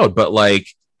no crowd, but like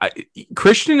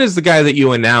Christian is the guy that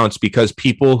you announce because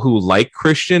people who like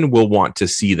Christian will want to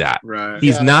see that. Right.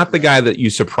 He's not the guy that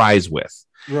you surprise with.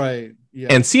 Right. Yeah.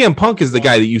 And CM Punk is the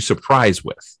guy that you surprise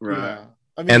with. Right. Yeah.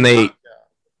 I mean, And they,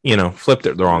 flipped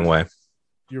it the wrong way.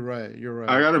 You're right.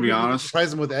 I got to be honest.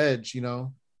 Surprise him with Edge,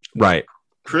 Right.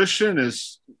 Christian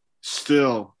is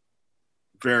still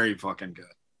very fucking good.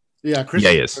 Yeah,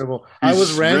 Christian. Yeah, he is. I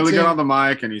was ranting. Really good on the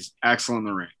mic, and he's excellent in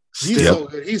the ring. He's so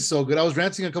good. He's so good. I was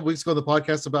ranting a couple weeks ago on the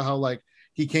podcast about how like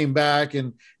he came back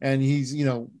and he's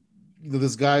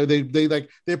this guy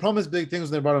they promised big things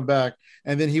when they brought him back,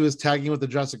 and then he was tagging with the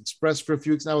Jurassic Express for a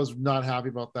few weeks. And I was not happy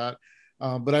about that.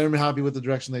 But I'm happy with the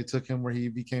direction they took him, where he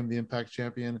became the Impact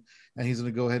champion, and he's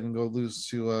going to go ahead and go lose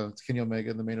to Kenny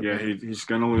Omega in the main event. Yeah, he's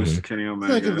going to lose to Kenny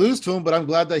Omega. I can lose to him, but I'm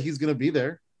glad that he's going to be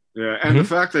there. Yeah, and the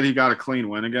fact that he got a clean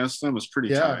win against them was pretty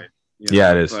tight.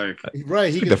 Yeah, it is.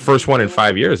 Right. He the first one in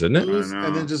 5 years, isn't it?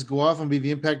 And then just go off and be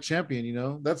the Impact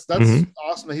champion. That's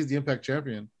awesome that he's the Impact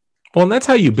champion. Well, and that's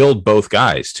how you build both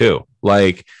guys too.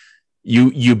 Like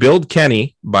you build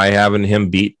Kenny by having him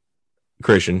beat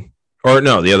Christian, or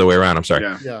no, the other way around. I'm sorry.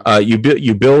 Yeah.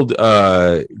 You build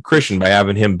Christian by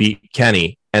having him beat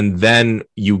Kenny, and then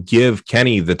you give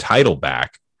Kenny the title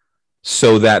back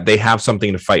so that they have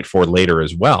something to fight for later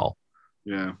as well.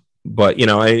 Yeah. But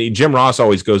Jim Ross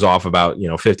always goes off about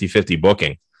 50-50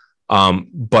 booking.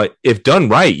 But if done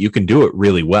right, you can do it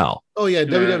really well. Oh yeah,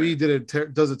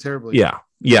 WWE does it terribly. Yeah,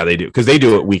 they do, because they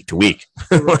do it week to week.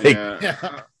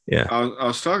 Yeah. I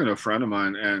was talking to a friend of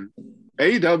mine, and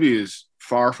AEW is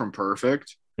far from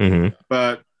perfect,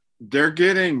 but they're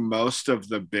getting most of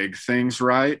the big things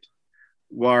right,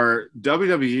 where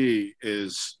WWE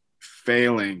is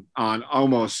failing on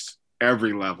almost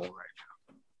every level right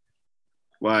now.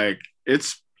 Like,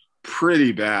 it's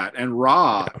pretty bad, and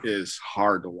Raw is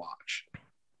hard to watch.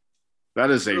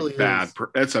 That is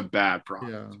it's a bad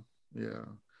problem. Yeah.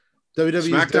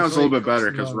 WWE SmackDown's a little bit better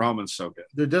because Roman's so good.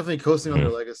 They're definitely coasting on their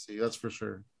legacy, that's for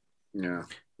sure. Yeah.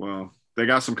 Well, they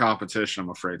got some competition, I'm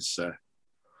afraid to say.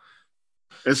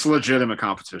 It's legitimate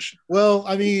competition. Well,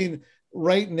 I mean,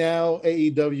 right now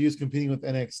AEW is competing with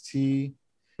NXT.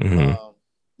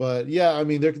 But yeah, I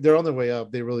mean, they're on their way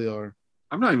up. They really are.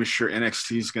 I'm not even sure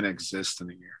NXT is going to exist in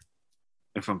a year.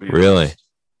 If I'm being really honest.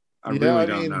 I really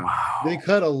don't know. They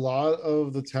cut a lot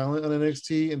of the talent on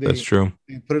NXT, and that's true.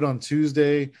 They put it on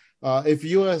Tuesday. If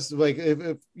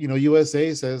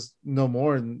USA says no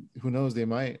more, and who knows, they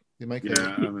might.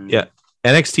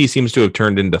 NXT seems to have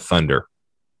turned into Thunder.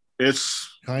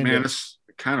 It's kind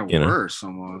of worse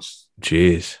almost.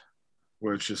 Jeez.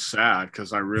 Which is sad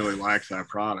because I really like that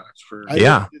product.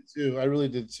 I really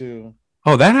did too.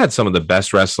 Oh, that had some of the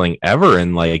best wrestling ever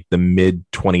in like the mid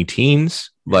 20 teens.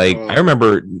 Like I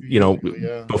remember,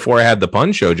 before I had the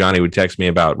Pun Show, Johnny would text me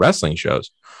about wrestling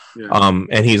shows. Yeah.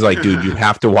 And he's like, dude, you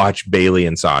have to watch Bayley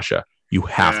and Sasha. You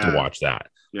have to watch that.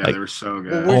 Yeah, like, they were so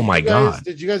good. Oh my God.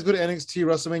 Did you guys go to NXT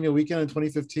WrestleMania weekend in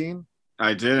 2015?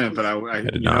 I didn't, but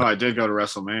I did go to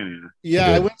WrestleMania.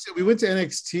 Yeah, we went to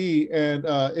NXT, and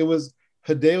it was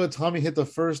Hideo Itami hit the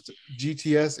first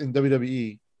GTS in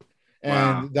WWE.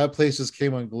 And that place just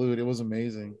came unglued. It was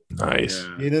amazing. Nice.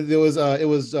 Yeah.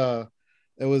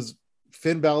 It was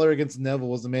Finn Balor against Neville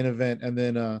was the main event, and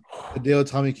then Hideo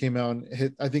Itami came out and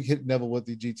hit Neville with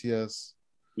the GTS.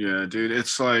 Yeah, dude,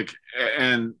 it's like,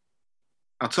 and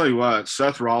I'll tell you what,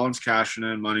 Seth Rollins cashing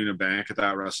in Money in the Bank at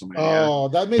that WrestleMania. Oh,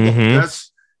 that made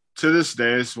that's to this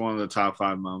day is one of the top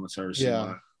 5 moments I've ever seen.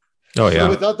 Yeah. Oh yeah. So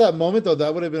without that moment though,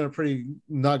 that would have been a pretty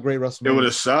not great WrestleMania. It would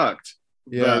have sucked.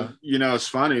 Yeah, but, it's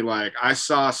funny. Like I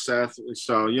saw Seth,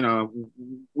 so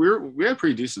we had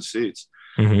pretty decent seats,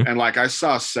 and like I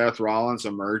saw Seth Rollins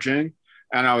emerging,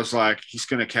 and I was like, he's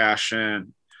gonna cash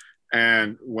in.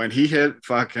 And when he hit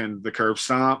fucking the curb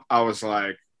stomp, I was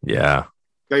like, yeah,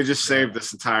 they just saved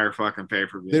this entire fucking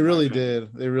pay-per-view. They really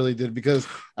did. They really did, because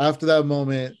after that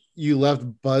moment, you left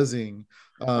buzzing,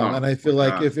 and I feel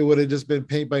like if it would have just been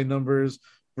paint by numbers,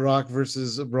 Brock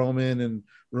versus Roman, and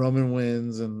Roman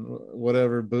wins and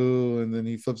whatever, boo, and then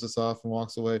he flips us off and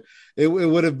walks away. It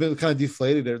would have been kind of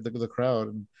deflated the crowd,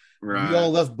 and we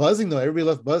all left buzzing though. Everybody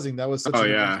left buzzing. That was such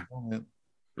a moment.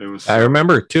 It was. I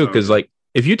remember too, because like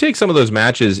if you take some of those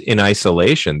matches in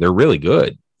isolation, they're really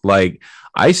good. Like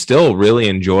I still really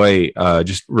enjoy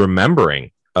just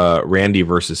remembering Randy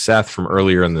versus Seth from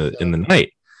earlier in the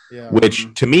night,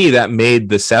 which to me that made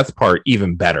the Seth part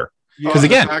even better. Because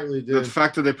again, the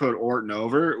fact that they put Orton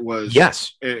over was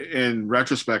in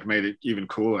retrospect made it even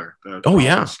cooler. The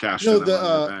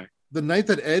night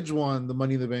that Edge won the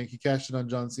Money in the Bank, he cashed it on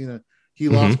John Cena. He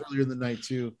lost earlier in the night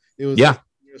too. It was in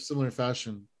a similar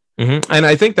fashion. And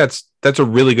I think that's a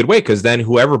really good way, because then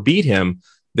whoever beat him,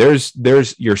 there's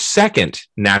your second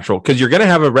natural, because you're going to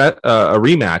have a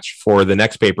rematch for the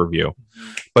next pay-per-view,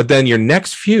 but then your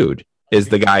next feud is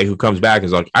the guy who comes back and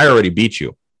is like, I already beat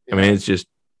you. I mean, it's just,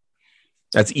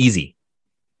 that's easy.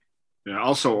 Yeah.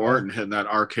 Also, Orton hitting that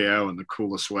RKO in the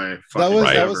coolest way. That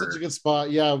was such a good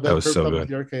spot. Yeah, that was so good.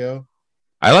 The RKO.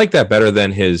 I like that better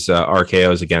than his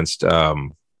RKOs against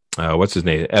what's his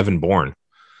name, Evan Bourne.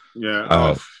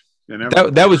 Yeah.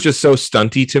 That was just so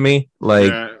stunty to me.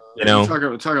 Like, you know,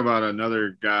 talk about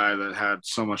another guy that had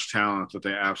so much talent that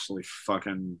they absolutely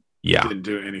fucking didn't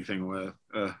do anything with.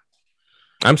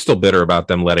 I'm still bitter about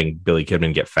them letting Billy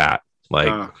Kidman get fat. Like,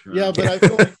 but I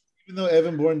feel like even though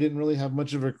Evan Bourne didn't really have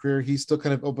much of a career, he still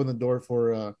kind of opened the door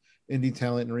for indie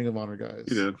talent and Ring of Honor guys.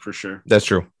 He did, for sure. That's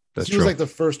true. He was like the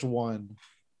first one.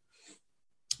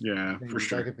 Yeah, for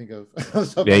sure. I could think of.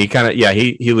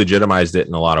 He legitimized it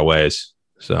in a lot of ways.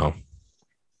 So,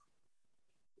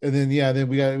 and then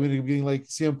we got getting like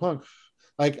CM Punk.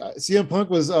 Like CM Punk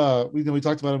was we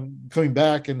talked about him coming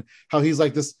back and how he's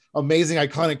like this amazing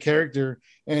iconic character,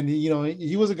 and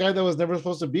he was a guy that was never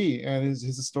supposed to be, and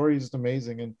his story is just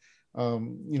amazing. And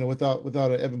without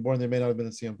Evan Bourne, there may not have been a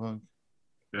CM Punk.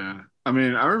 Yeah, I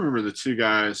mean, I remember the two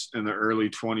guys in the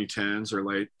early 2010s or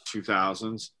late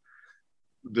 2000s.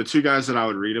 The two guys that I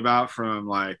would read about from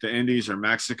like the Indies or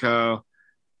Mexico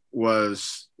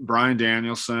was Bryan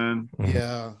Danielson,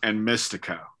 and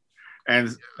Mystico, and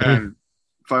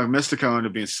Mystico ended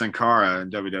up being Sin Cara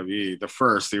in WWE,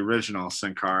 the original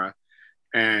Sin Cara,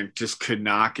 and just could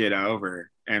not get over,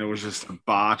 and it was just a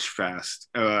botch fest.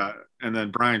 And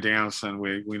then Bryan Danielson,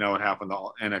 we know what happened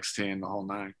to NXT and the whole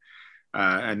nine,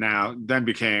 and then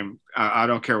became I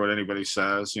don't care what anybody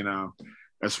says,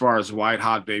 as far as white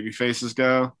hot baby faces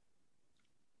go.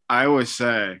 I always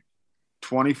say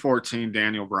 2014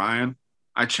 Daniel Bryan,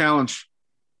 I challenge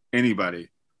anybody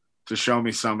to show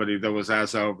me somebody that was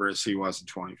as over as he was in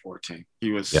 2014. He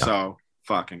was so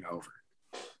fucking over.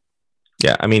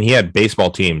 Yeah, I mean, he had baseball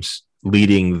teams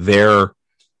leading their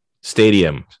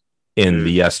stadium in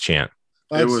the yes chant.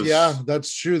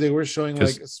 That's true. They were showing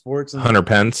like sports and Hunter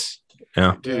Pence.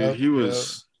 Yeah, dude, he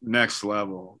was next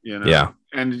level. Yeah,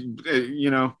 and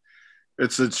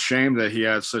it's a shame that he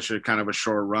had such a kind of a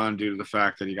short run due to the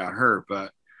fact that he got hurt.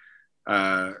 But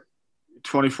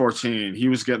 2014, he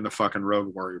was getting the fucking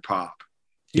Road Warrior pop.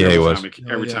 He was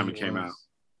every time he came out.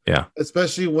 Yeah,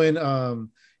 especially when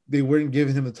they weren't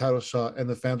giving him the title shot and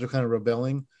the fans were kind of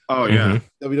rebelling. Oh yeah,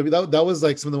 WWE, that was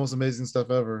like some of the most amazing stuff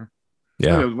ever.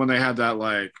 Yeah, when they had that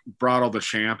like brought all the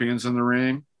champions in the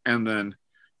ring, and then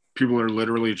people are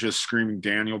literally just screaming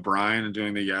Daniel Bryan and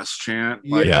doing the yes chant.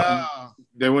 Like,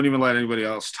 they wouldn't even let anybody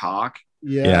else talk.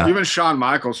 Yeah. Even Shawn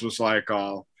Michaels was like,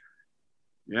 I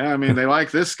mean, they like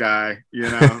this guy,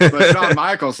 But Shawn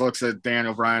Michaels looks at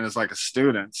Daniel Bryan as like a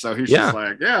student. So he's just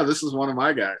like, this is one of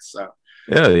my guys. So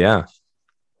yeah.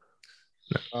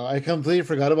 I completely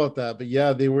forgot about that.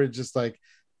 But they were just like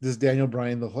this Daniel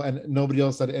Bryan, and nobody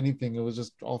else said anything. It was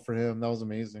just all for him. That was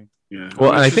amazing. Yeah.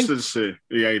 Well, I think to see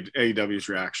the AEW's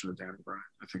reaction to Daniel Bryan.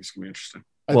 I think it's gonna be interesting.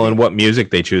 And what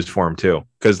music they choose for him too,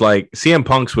 because like CM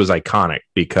Punk's was iconic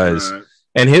because,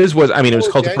 and his was, I mean, it was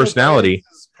called the Personality.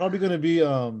 It's probably gonna be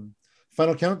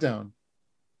Final Countdown.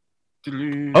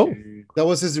 Oh, that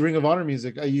was his Ring of Honor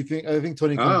music. I think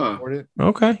Tony Khan can afford it.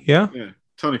 Okay, yeah.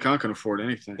 Tony Khan can afford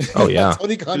anything. Oh yeah,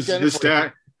 Tony Khan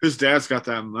his dad's got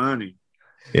that money.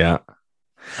 Yeah.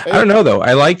 I don't know though.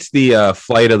 I liked the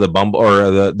Flight of the Bumble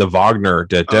or the Wagner.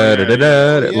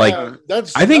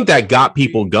 I think that got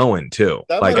people going too.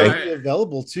 That might be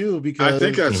available too because I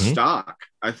think that's stock.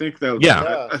 I think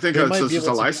that. I think that's just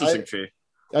a licensing fee.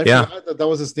 I forgot that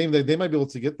was his theme. They might be able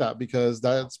to get that because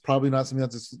that's probably not something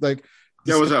that's like.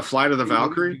 Was that Flight of the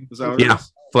Valkyrie? Is that what it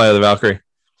is? Flight of the Valkyrie.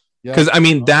 Because I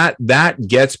mean that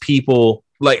gets people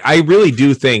like. I really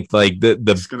do think like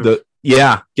the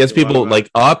Yeah, gets I love people that. like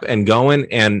up and going.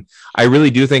 And I really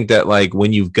do think that like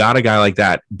when you've got a guy like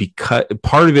that, because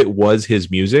part of it was his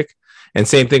music, and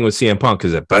same thing with CM Punk,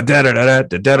 because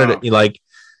like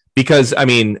because I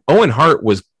mean Owen Hart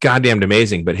was goddamn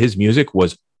amazing, but his music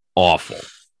was awful.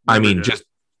 I Never mean, did. just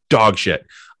dog shit.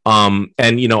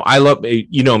 And you know, I love,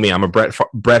 you know me, I'm a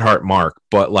Bret Hart mark,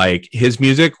 but like his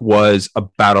music was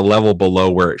about a level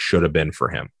below where it should have been for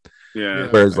him. Yeah.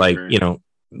 Whereas I like, agree. you know,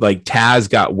 like Taz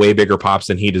got way bigger pops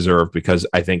than he deserved because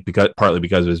partly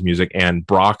because of his music, and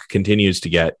Brock continues to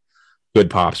get good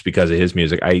pops because of his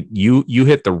music. You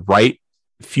hit the right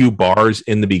few bars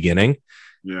in the beginning,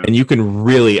 Yeah. and you can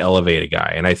really elevate a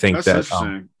guy. And I think That's that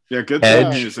interesting. Yeah, good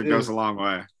Edge theme music goes a long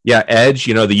way. Edge,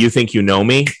 you know, the You Think You Know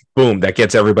Me, boom, that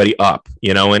gets everybody up,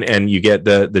 you know, and you get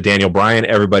the Daniel Bryan,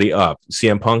 everybody up,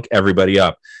 CM Punk, everybody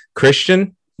up.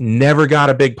 Christian never got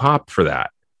a big pop for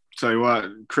that. Tell you what,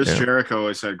 Chris Yeah. Jericho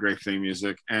always had great theme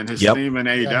music, and his Yep. theme in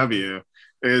AEW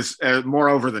is more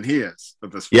over than he is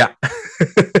at this point.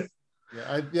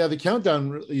 Yeah. The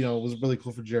countdown, you know, was really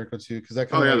cool for Jericho too, because that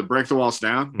Oh kind yeah, of the Break the Walls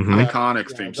Down, Mhm.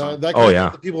 iconic theme song. that Oh, kind yeah.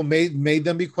 of people made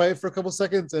them be quiet for a couple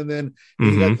seconds, and then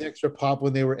you Mhm. got the extra pop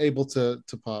when they were able to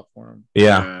pop for him.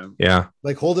 Yeah.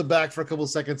 Like hold it back for a couple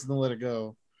seconds and then let it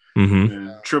go. Mm-hmm.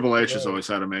 Yeah. Triple H has Yeah. always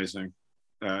had amazing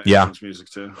Yeah. entrance music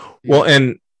too. Well,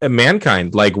 and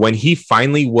Mankind, like when he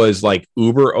finally was like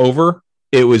uber over,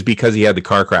 it was because he had the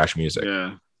car crash music.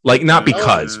 Yeah. Like not Yeah.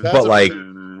 because, That's but a like,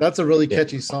 That's a really Yeah.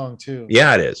 catchy song too.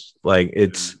 yeah, it is. Like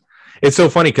it's so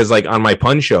funny because like on my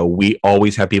Pun show, we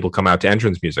always have people come out to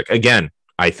entrance music. Again,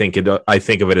 I think of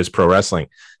it as pro wrestling.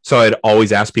 So I'd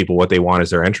always ask people what they want as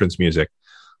their entrance music.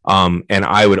 And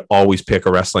I would always pick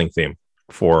a wrestling theme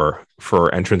for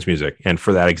entrance music. And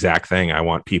for that exact thing, I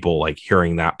want people like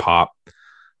hearing that pop.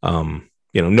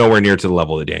 You know, nowhere near to the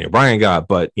level that Daniel Bryan got,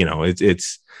 but you know,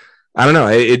 it's I don't know.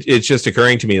 It's just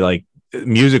occurring to me like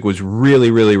music was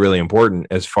really, really, really important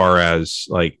as far as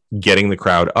like getting the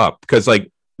crowd up. Because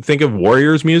like think of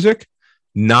Warriors music,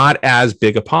 not as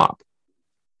big a pop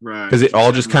Right. because it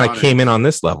all just kind of running. came in on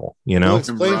this level, you Well, know?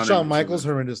 explain running Shawn to Michaels' the-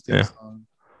 horrendous theme Yeah. song.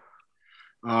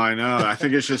 Oh, I know. I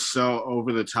think it's just so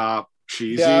over the top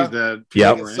cheesy Yeah. that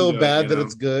Yep. people are It's so into bad it, that you know?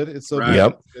 it's good. It's so Right. bad.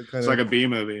 Yep. It's like a B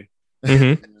movie.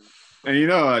 Mhm. And you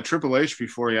know, Triple H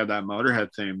before he had that Motorhead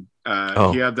theme,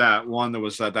 Oh. he had that one that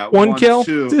was that One kill,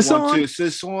 two, this one, on. two,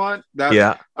 this one. That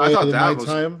Yeah. I thought In that My was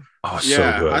Time. Oh,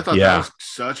 yeah. so good. I thought Yeah. that was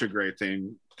such a great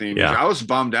theme. Yeah. I was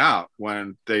bummed out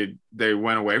when they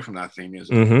went away from that theme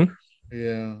music. Mhm.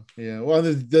 Yeah. Well,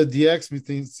 the DX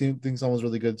theme song was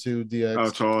really good too. DX. Oh,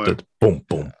 totally. Boom,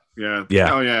 boom. Yeah.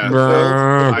 Yeah. Oh, yeah.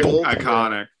 Brrr.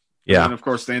 Iconic. Yeah. And of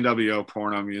course, the NWO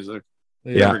porno music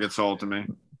Yeah. never gets old to me.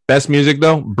 Best music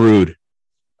though, Brood.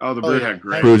 Oh, the Oh, Brood yeah. had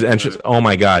great. Brood's entrance. Oh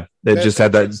my god. It Best just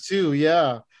had that entrance too.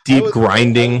 Yeah. deep I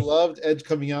grinding. loved Edge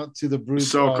coming out to the Brood.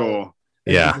 So cool.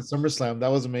 Yeah. SummerSlam.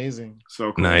 That was amazing.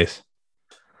 So cool. Nice.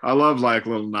 I love like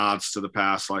little nods to the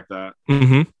past like that.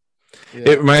 Mm-hmm. Yeah.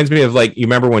 It reminds me of like you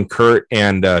remember when Kurt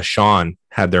and Sean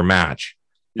had their match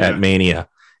at Mania,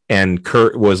 and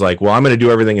Kurt was like, "Well, I'm going to do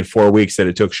everything in 4 weeks that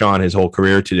it took Sean his whole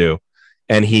career to do,"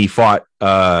 and he fought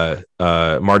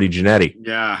Marty Jannetty,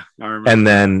 Yeah, I remember. and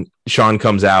then Sean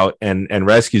comes out and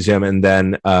rescues him, and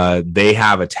then they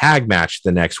have a tag match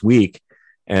the next week,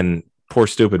 and poor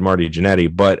stupid Marty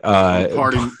Jannetty, but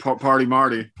Party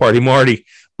Marty. Party Marty.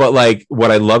 But like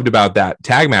what I loved about that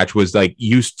tag match was like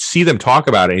you see them talk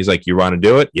about it. And he's like, "You want to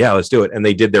do it? Yeah, let's do it." And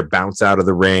they did their bounce out of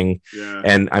the ring. Yeah.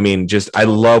 And I mean, just I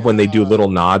love when they do little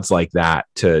nods like that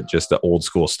to just the old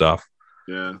school stuff.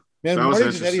 Yeah. Man, That was Marty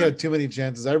Jannetty interesting. had too many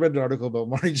chances. I read an article about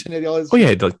Marty Jannetty. All his Oh yeah, he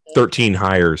had like 13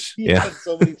 hires. He Yeah, had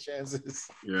so many chances.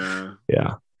 Yeah.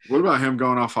 yeah. What about him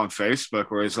going off on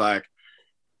Facebook where he's like,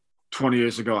 20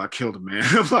 years ago, I killed a man?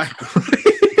 I'm like,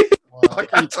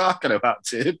 what are you talking about,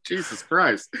 dude? Jesus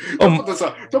Christ. Don't put this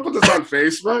on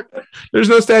Facebook. There's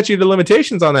no statute of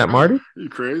limitations on that, Marty. You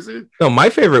crazy? No, my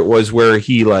favorite was where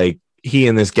he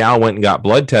and this gal went and got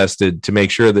blood tested to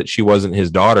make sure that she wasn't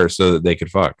his daughter so that they could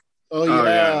fuck. Oh Oh, yeah,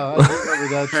 yeah. I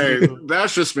remember that Hey, too.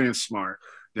 that's just being smart.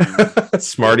 Damn.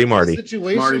 Smarty Marty. The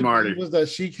situation Marty. was that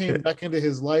she came back into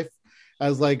his life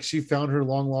as like she found her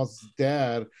long lost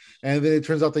dad, and then it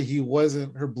turns out that he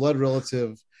wasn't her blood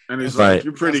relative. And he's Right. like,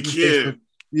 you're pretty Asking cute. Facebook-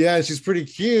 Yeah, she's pretty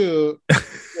cute,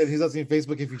 and he's asking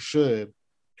Facebook if he should.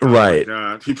 Right.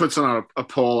 God. He puts on a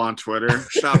poll on Twitter.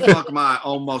 Shot fuck my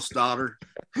almost daughter.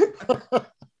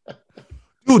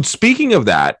 Dude, speaking of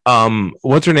that,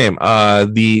 what's her name?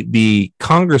 The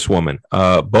Congresswoman,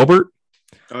 Boebert.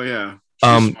 Oh, yeah.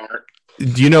 She's smart.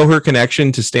 Do you know her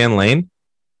connection to Stan Lane?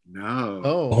 No.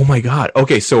 Oh my God.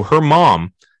 Okay, so her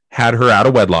mom had her out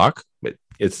of wedlock. But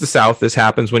It's the South. This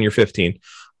happens when you're 15.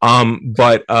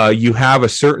 But you have a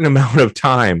certain amount of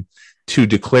time to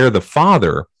declare the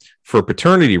father for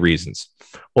paternity reasons.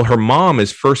 Well, her mom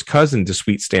is first cousin to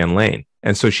Sweet Stan Lane.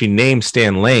 And so she named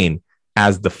Stan Lane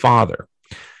as the father.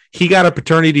 He got a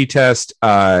paternity test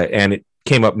and it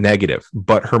came up negative.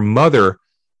 But her mother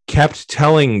kept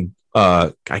telling,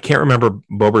 I can't remember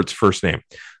Bobert's first name.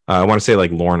 I want to say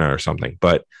like Lorna or something.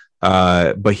 But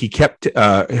he kept,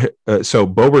 so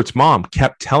Bobert's mom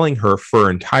kept telling her for her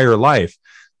entire life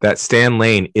that Stan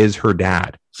Lane is her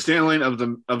dad. Stan Lane of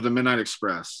the Midnight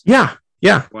Express. Yeah.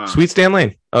 Wow. Sweet Stan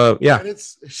Lane. Yeah. And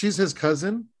she's his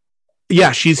cousin.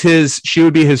 Yeah, she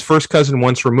would be his first cousin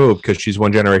once removed because she's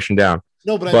one generation down.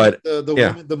 No, but the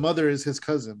woman, the mother is his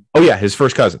cousin. Oh yeah, his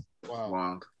first cousin.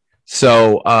 Wow.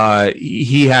 So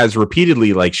he has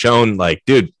repeatedly like shown like,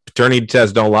 dude, paternity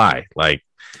tests don't lie. Like,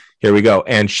 here we go.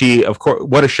 And she, of course,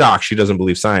 what a shock. She doesn't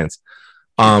believe science.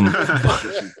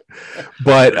 But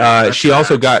she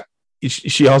also got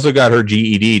her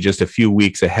GED just a few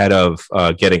weeks ahead of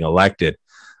getting elected.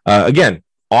 Again,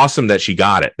 awesome that she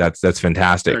got it. That's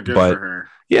fantastic. Yeah, but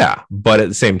but at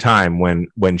the same time,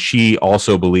 when she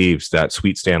also believes that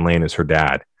Sweet Stan Lane is her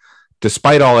dad,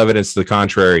 despite all evidence to the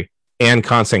contrary and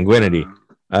consanguinity,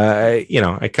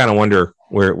 I kind of wonder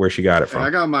where she got it from. I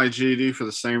got my GED for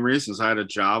the same reasons. I had a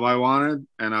job I wanted,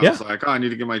 and I was like, I need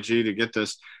to get my GED to get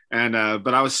this. And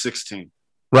but I was 16.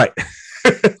 Right.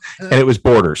 And it was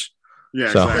Borders. Yeah,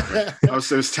 exactly.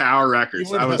 It was Tower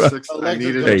Records. I was 16. I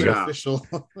needed a job.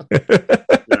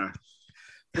 Yeah.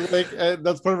 Like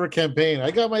that's part of her campaign.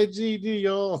 I got my GED,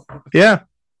 y'all. Yeah.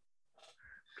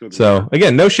 So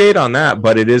again, no shade on that,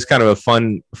 but it is kind of a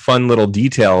fun little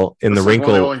detail in the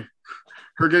wrinkle.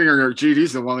 Her getting her GED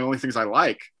is one of the only things I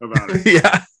like about it.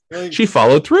 Yeah. Like, she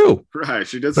followed through. Right.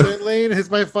 She did. Stan Lane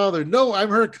is my father. No, I'm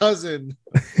her cousin.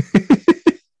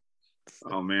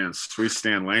 Oh man, Sweet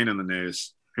Stan Lane in the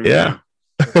news. Yeah.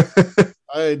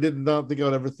 I did not think I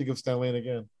would ever think of Stan Lane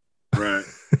again. Right.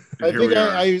 I think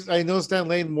I know Stan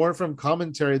Lane more from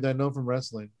commentary than I know from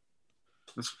wrestling.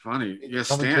 That's funny. Yeah,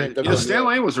 Stan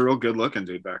Lane was a real good looking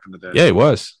dude back in the day. Yeah, he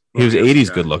was. He was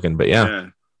 80s good looking, but yeah.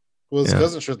 Well, his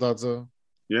cousin sure thought so.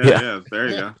 Yeah. There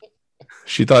you go.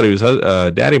 She thought he was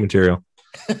daddy material.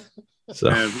 So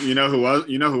and you know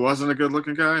who wasn't a good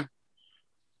looking guy?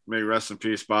 May rest in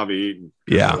peace, Bobby Eaton.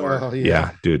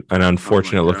 Yeah, dude, an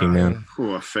unfortunate looking man.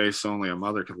 Who a face only a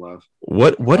mother could love.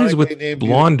 What is with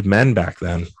blonde men back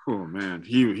then? Oh man,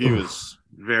 he was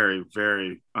very,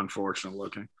 very unfortunate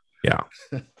looking. Yeah.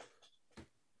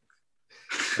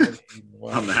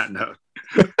 On that note.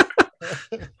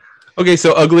 Okay,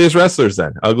 so ugliest wrestlers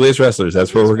then. Ugliest wrestlers.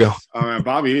 That's where we're going. Oh man,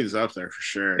 Bobby Eaton's up there for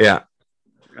sure. Yeah.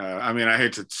 I mean, I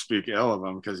hate to speak ill of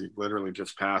him because he literally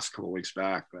just passed a couple weeks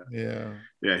back. But yeah,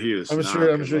 he was.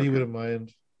 I'm sure he wouldn't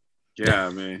mind. Yeah,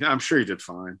 I mean, I'm sure he did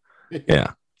fine.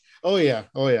 Yeah. Oh yeah.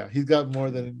 He's got more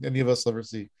than any of us ever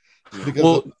see because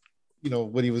of,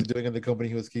 what he was doing in the company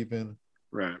he was keeping.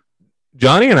 Right.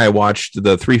 Johnny and I watched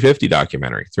the 350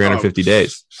 documentary, 350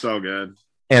 Days. So good.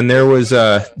 And there was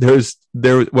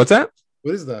what's that?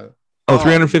 What is that? Oh,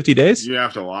 350 Days? You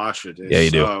have to watch it. It's yeah,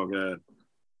 you do. So good.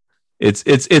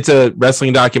 It's a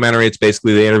wrestling documentary. It's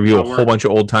basically they interview a whole bunch of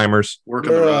old timers. Where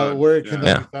can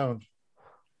that be found?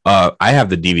 I have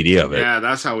the DVD of it. Yeah,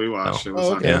 that's how we watched it. It was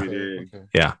on DVD. Okay.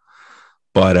 Yeah.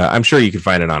 But I'm sure you can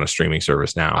find it on a streaming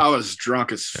service now. I was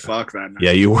drunk as fuck that night.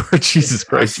 Yeah, you were. Jesus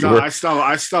Christ. I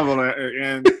stumbled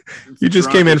in. You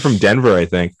just came in from Denver, I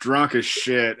think. Drunk as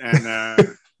shit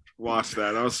and watched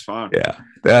that. That was fun. Yeah.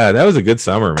 That was a good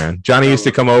summer, man. Johnny used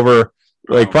to come over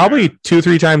probably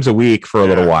 2-3 times a week for a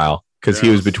little while because he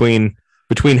was between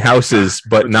houses,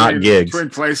 but not gigs. Between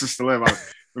places to live.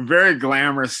 I'm very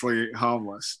glamorously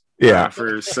homeless.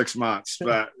 For 6 months.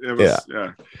 But it was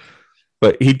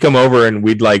But he'd come over and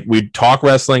we'd talk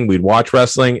wrestling, we'd watch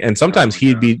wrestling, and sometimes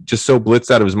he'd be just so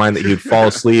blitzed out of his mind that he'd fall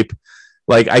asleep.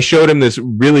 Like I showed him this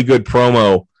really good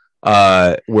promo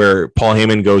where Paul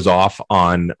Heyman goes off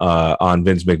on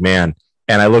Vince McMahon,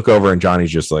 and I look over and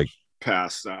Johnny's just like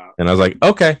passed out. And I was like,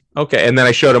 okay. And then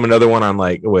I showed him another one on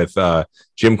with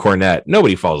Jim Cornette.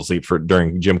 Nobody falls asleep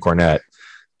during Jim Cornette.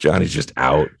 Johnny's just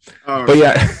out. Oh, but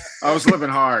yeah, I was living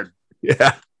hard.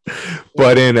 Yeah.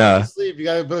 But in sleep, you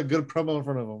gotta put a good promo in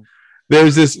front of them.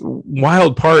 There's this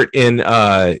wild part in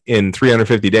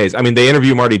 350 Days. I mean, they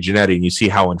interview Marty Jannetty, and you see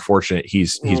how unfortunate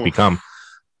he's become.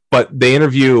 But they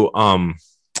interview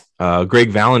Greg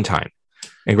Valentine,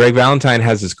 and Greg Valentine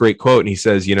has this great quote, and he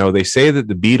says, they say that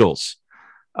the Beatles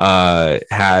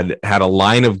had a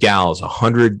line of gals,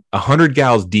 100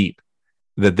 gals deep,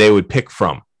 that they would pick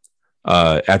from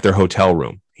at their hotel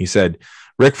room. He said,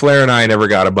 Ric Flair and I never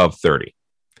got above 30.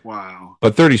 Wow.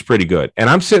 but 30 is pretty good. And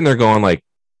I'm sitting there going like,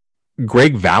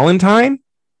 Greg Valentine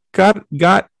got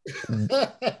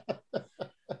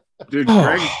Dude,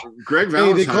 Oh. Greg Hey,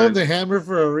 Valentine. they call him the Hammer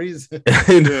for a reason.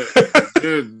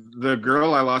 Dude, the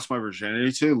girl I lost my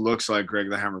virginity to looks like Greg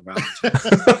the Hammer Valentine.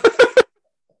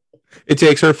 It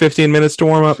takes her 15 minutes to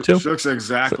warm up too. She looks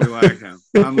exactly like him.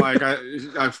 I'm like,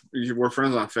 we're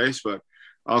friends on Facebook.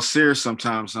 I'll see her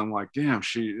sometimes. And I'm like, damn,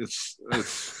 it's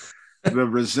the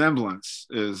resemblance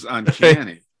is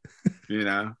uncanny, you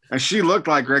know. And she looked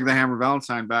like Greg the Hammer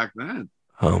Valentine back then,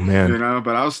 Oh man. you know.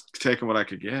 But I was taking what I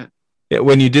could get. Yeah,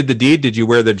 when you did the deed, did you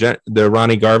wear the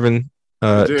Ronnie Garvin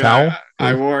Dude, towel?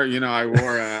 I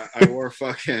wore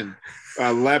fucking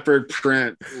leopard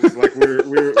print. Like we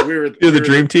were You're the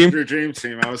dream team? The dream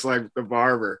team. I was like the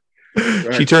barber.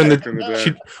 She turned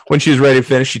when she was ready to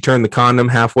finish, she turned the condom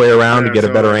halfway around to get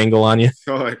a better angle on you.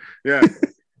 So like, yeah.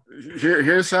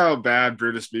 Here's how bad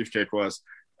Brutus Beefcake was.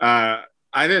 I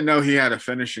didn't know he had a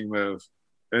finishing move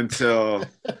until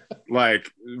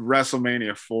like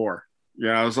WrestleMania 4.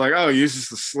 Yeah, I was like, oh, he uses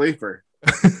the sleeper.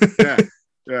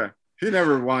 Yeah. He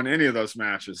never won any of those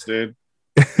matches, dude.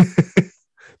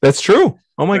 That's true.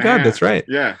 Oh my God, that's right.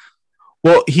 Yeah.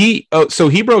 Well, he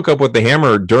broke up with the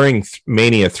Hammer during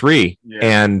Mania 3,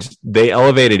 and they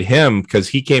elevated him because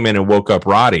he came in and woke up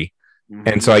Roddy. Mm-hmm.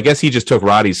 And so I guess he just took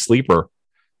Roddy's sleeper.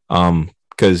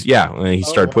 Because he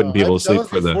started putting people to sleep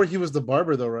before he was the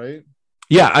barber, though, right?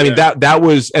 Yeah, I mean that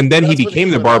was, and then he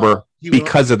became the barber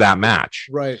because of that match,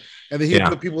 right? And then he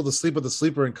put people to sleep with the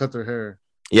sleeper and cut their hair.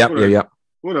 Yep.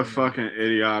 What a fucking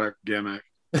idiotic gimmick.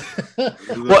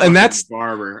 Well, and that's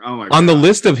barber. Oh my God. On the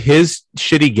list of his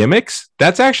shitty gimmicks,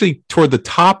 that's actually toward the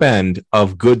top end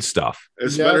of good stuff.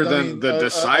 It's better than the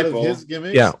disciple. His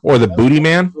gimmicks, or the booty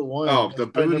man. The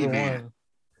booty man.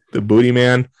 The booty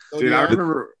man. Dude, I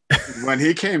remember when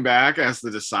he came back as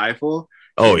the disciple.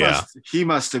 He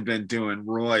must have been doing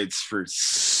roids for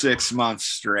 6 months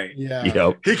straight. Yeah.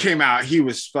 Yep. He came out, he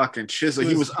was fucking chiseled.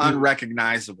 He was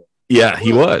unrecognizable. Yeah,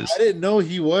 he was. I didn't know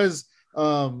he was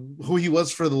who he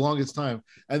was for the longest time.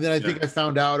 And then I think I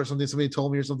found out or something, somebody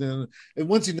told me or something. And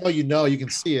once you know, you can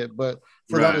see it. But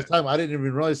for the longest time, I didn't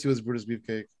even realize he was Brutus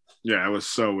Beefcake. Yeah, it was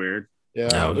so weird.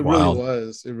 Yeah, it really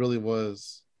was. It really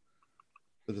was.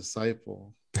 The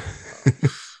disciple.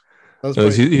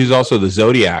 He was also the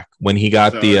Zodiac when he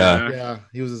got he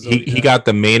was a Zodiac. He got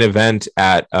the main event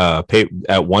at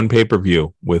one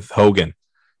pay-per-view with Hogan.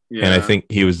 Yeah. And I think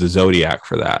he was the Zodiac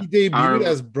for that. He debuted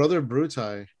as Brother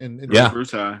Brutai.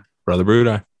 Brother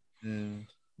Brutai. Yeah.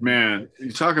 Man,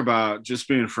 you talk about just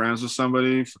being friends with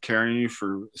somebody for carrying you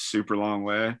for a super long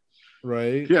way.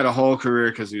 Right. He had a whole career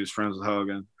because he was friends with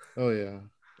Hogan. Oh yeah.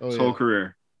 His whole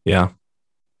career. Yeah.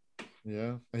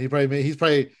 Yeah. And he's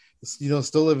probably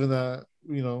still living that,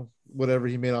 whatever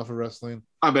he made off of wrestling.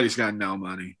 I bet he's got no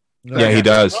money. No, yeah, he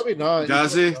does. Probably not.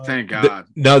 Does he? Thank God.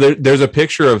 No, there's a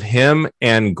picture of him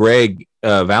and Greg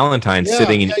Valentine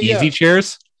sitting in easy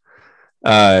chairs.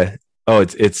 It's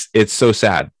so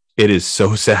sad. It is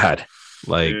so sad.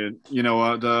 Like, dude, you know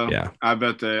what though? Yeah. I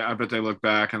bet they look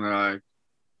back and they're like,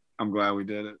 I'm glad we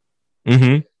did it.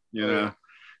 Mm-hmm. The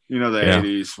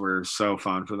 80s were so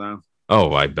fun for them.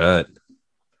 Oh, I bet.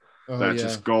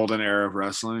 Just golden era of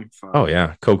wrestling. Fun. Oh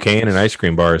yeah, cocaine and ice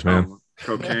cream bars, man.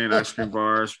 Cocaine, ice cream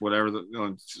bars, whatever.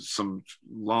 Some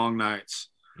long nights.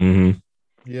 Mm-hmm.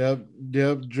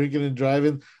 Yep. Drinking and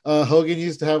driving. Hogan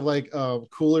used to have like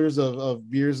coolers of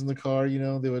beers in the car.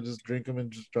 They would just drink them and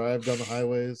just drive down the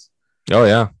highways. Oh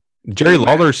yeah, Jerry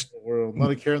Lawler's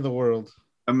not a care in the world.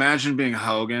 Imagine being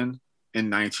Hogan in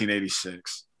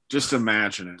 1986. Just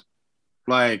imagine it.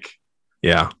 Like,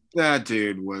 yeah, that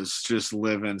dude was just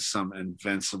living some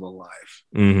invincible life.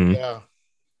 Mm-hmm. Yeah.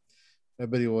 I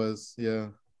bet he was. Yeah.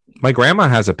 My grandma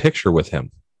has a picture with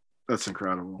him. That's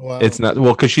incredible. Wow. It's not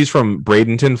because she's from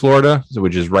Bradenton, Florida,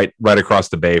 which is right across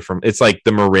the bay from. It's like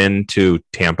the Marin to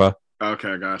Tampa.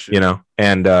 Okay, gotcha.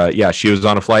 And she was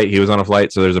on a flight. He was on a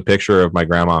flight. So there's a picture of my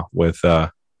grandma with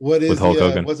Hulk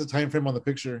Hogan. What's the time frame on the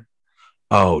picture?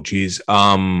 Oh, geez.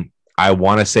 I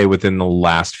want to say within the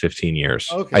last 15 years.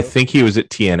 Okay. I think he was at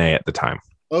TNA at the time.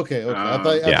 Okay. I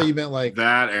thought you meant like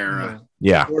that era.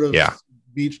 Yeah. Sort of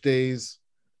beach days.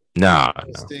 No.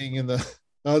 Staying in the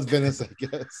Venice, I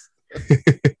guess.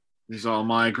 He's all,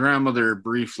 my grandmother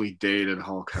briefly dated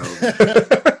Hulk Hogan.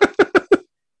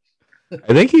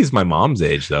 I think he's my mom's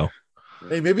age though.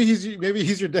 Hey, maybe he's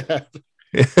your dad.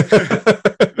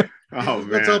 Oh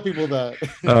man. I'll tell people that.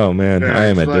 Oh man, I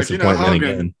am a disappointment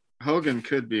again. Hogan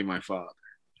could be my father.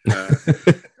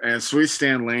 And Sweet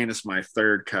Stan Lane is my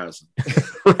third cousin.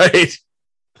 Right.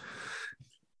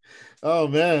 Oh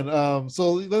man.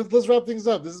 So let's wrap things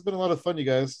up. This has been a lot of fun, you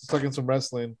guys. Talking some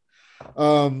wrestling.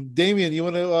 Damien, you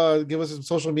want to give us some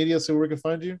social media so where we can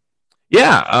find you?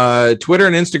 Yeah, Twitter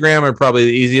and Instagram are probably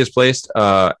the easiest place.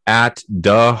 At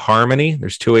Duh Harmony.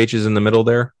 There's two H's in the middle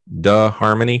there. Duh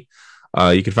Harmony.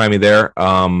 You can find me there.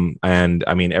 And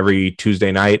I mean, every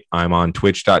Tuesday night, I'm on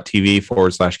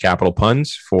twitch.tv/Capital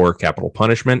Puns for Capital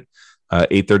Punishment,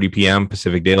 8:30 p.m.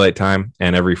 Pacific Daylight Time.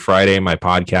 And every Friday, my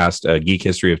podcast, Geek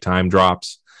History of Time,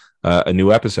 drops a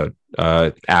new episode.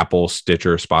 Apple,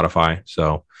 Stitcher, Spotify.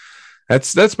 So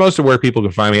that's most of where people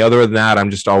can find me. Other than that, I'm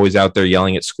just always out there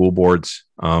yelling at school boards.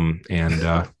 I'm in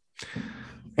the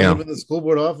school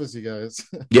board office, you guys.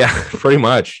 Yeah, pretty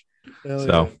much.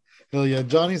 Hell yeah.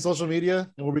 Johnny, social media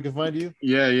and where we can find you?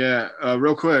 Yeah.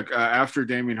 Real quick, after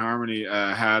Damien Harmony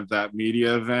had that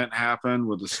media event happen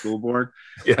with the school board,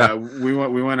 we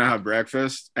went to have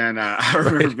breakfast, and I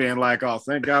remember being like, "Oh,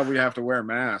 thank God we have to wear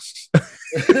masks."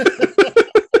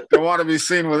 Don't want to be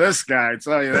seen with this guy, I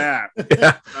tell you that.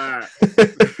 Yeah.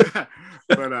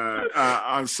 But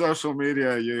on social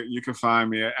media, you can find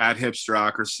me at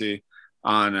Hipsterocracy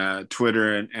on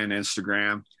Twitter and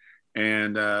Instagram,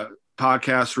 and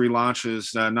podcast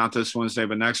relaunches not this Wednesday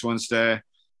but next Wednesday.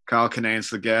 Kyle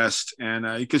Kinane's the guest,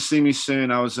 and you can see me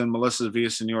soon. I was in Melissa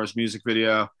Villasenor's music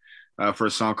video for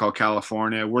a song called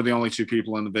California. We're the only two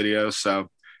people in the video, so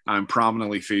I'm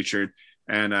prominently featured.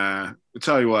 And I'll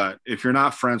tell you what, if you're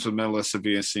not friends with Melissa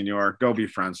Villasenor, go be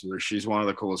friends with her. She's one of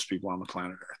the coolest people on the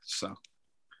planet Earth. So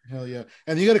hell yeah.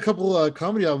 And you got a couple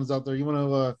comedy albums out there. You want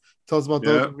to tell us about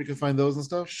those? Where we can find those and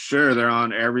stuff? Sure. They're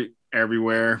on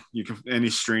everywhere. You can, any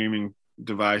streaming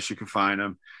device, you can find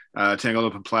them. Tangled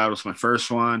Up and Plaid was my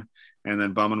first one, and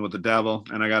then Bumming with the Devil.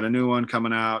 And I got a new one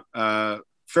coming out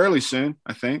fairly soon,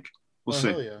 I think. We'll see.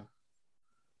 Hell yeah.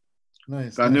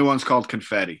 Nice. That new one's called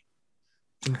Confetti.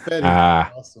 Confetti.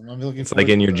 Awesome. I'm looking. It's like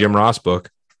in your Jim Ross book.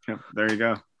 Yep, there you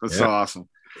go. That's so awesome.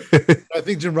 I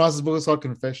think Jim Ross's book is called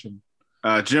Confession.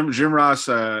 Jim Ross,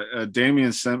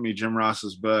 Damien sent me Jim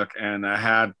Ross's book, and I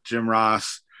had Jim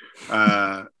Ross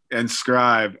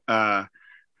inscribe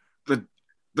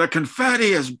the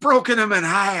confetti has broken him in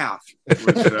half,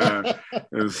 which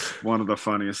is one of the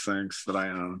funniest things that I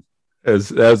own.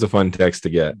 That was a fun text to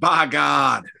get. By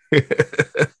God.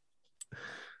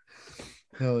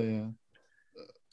 Hell yeah.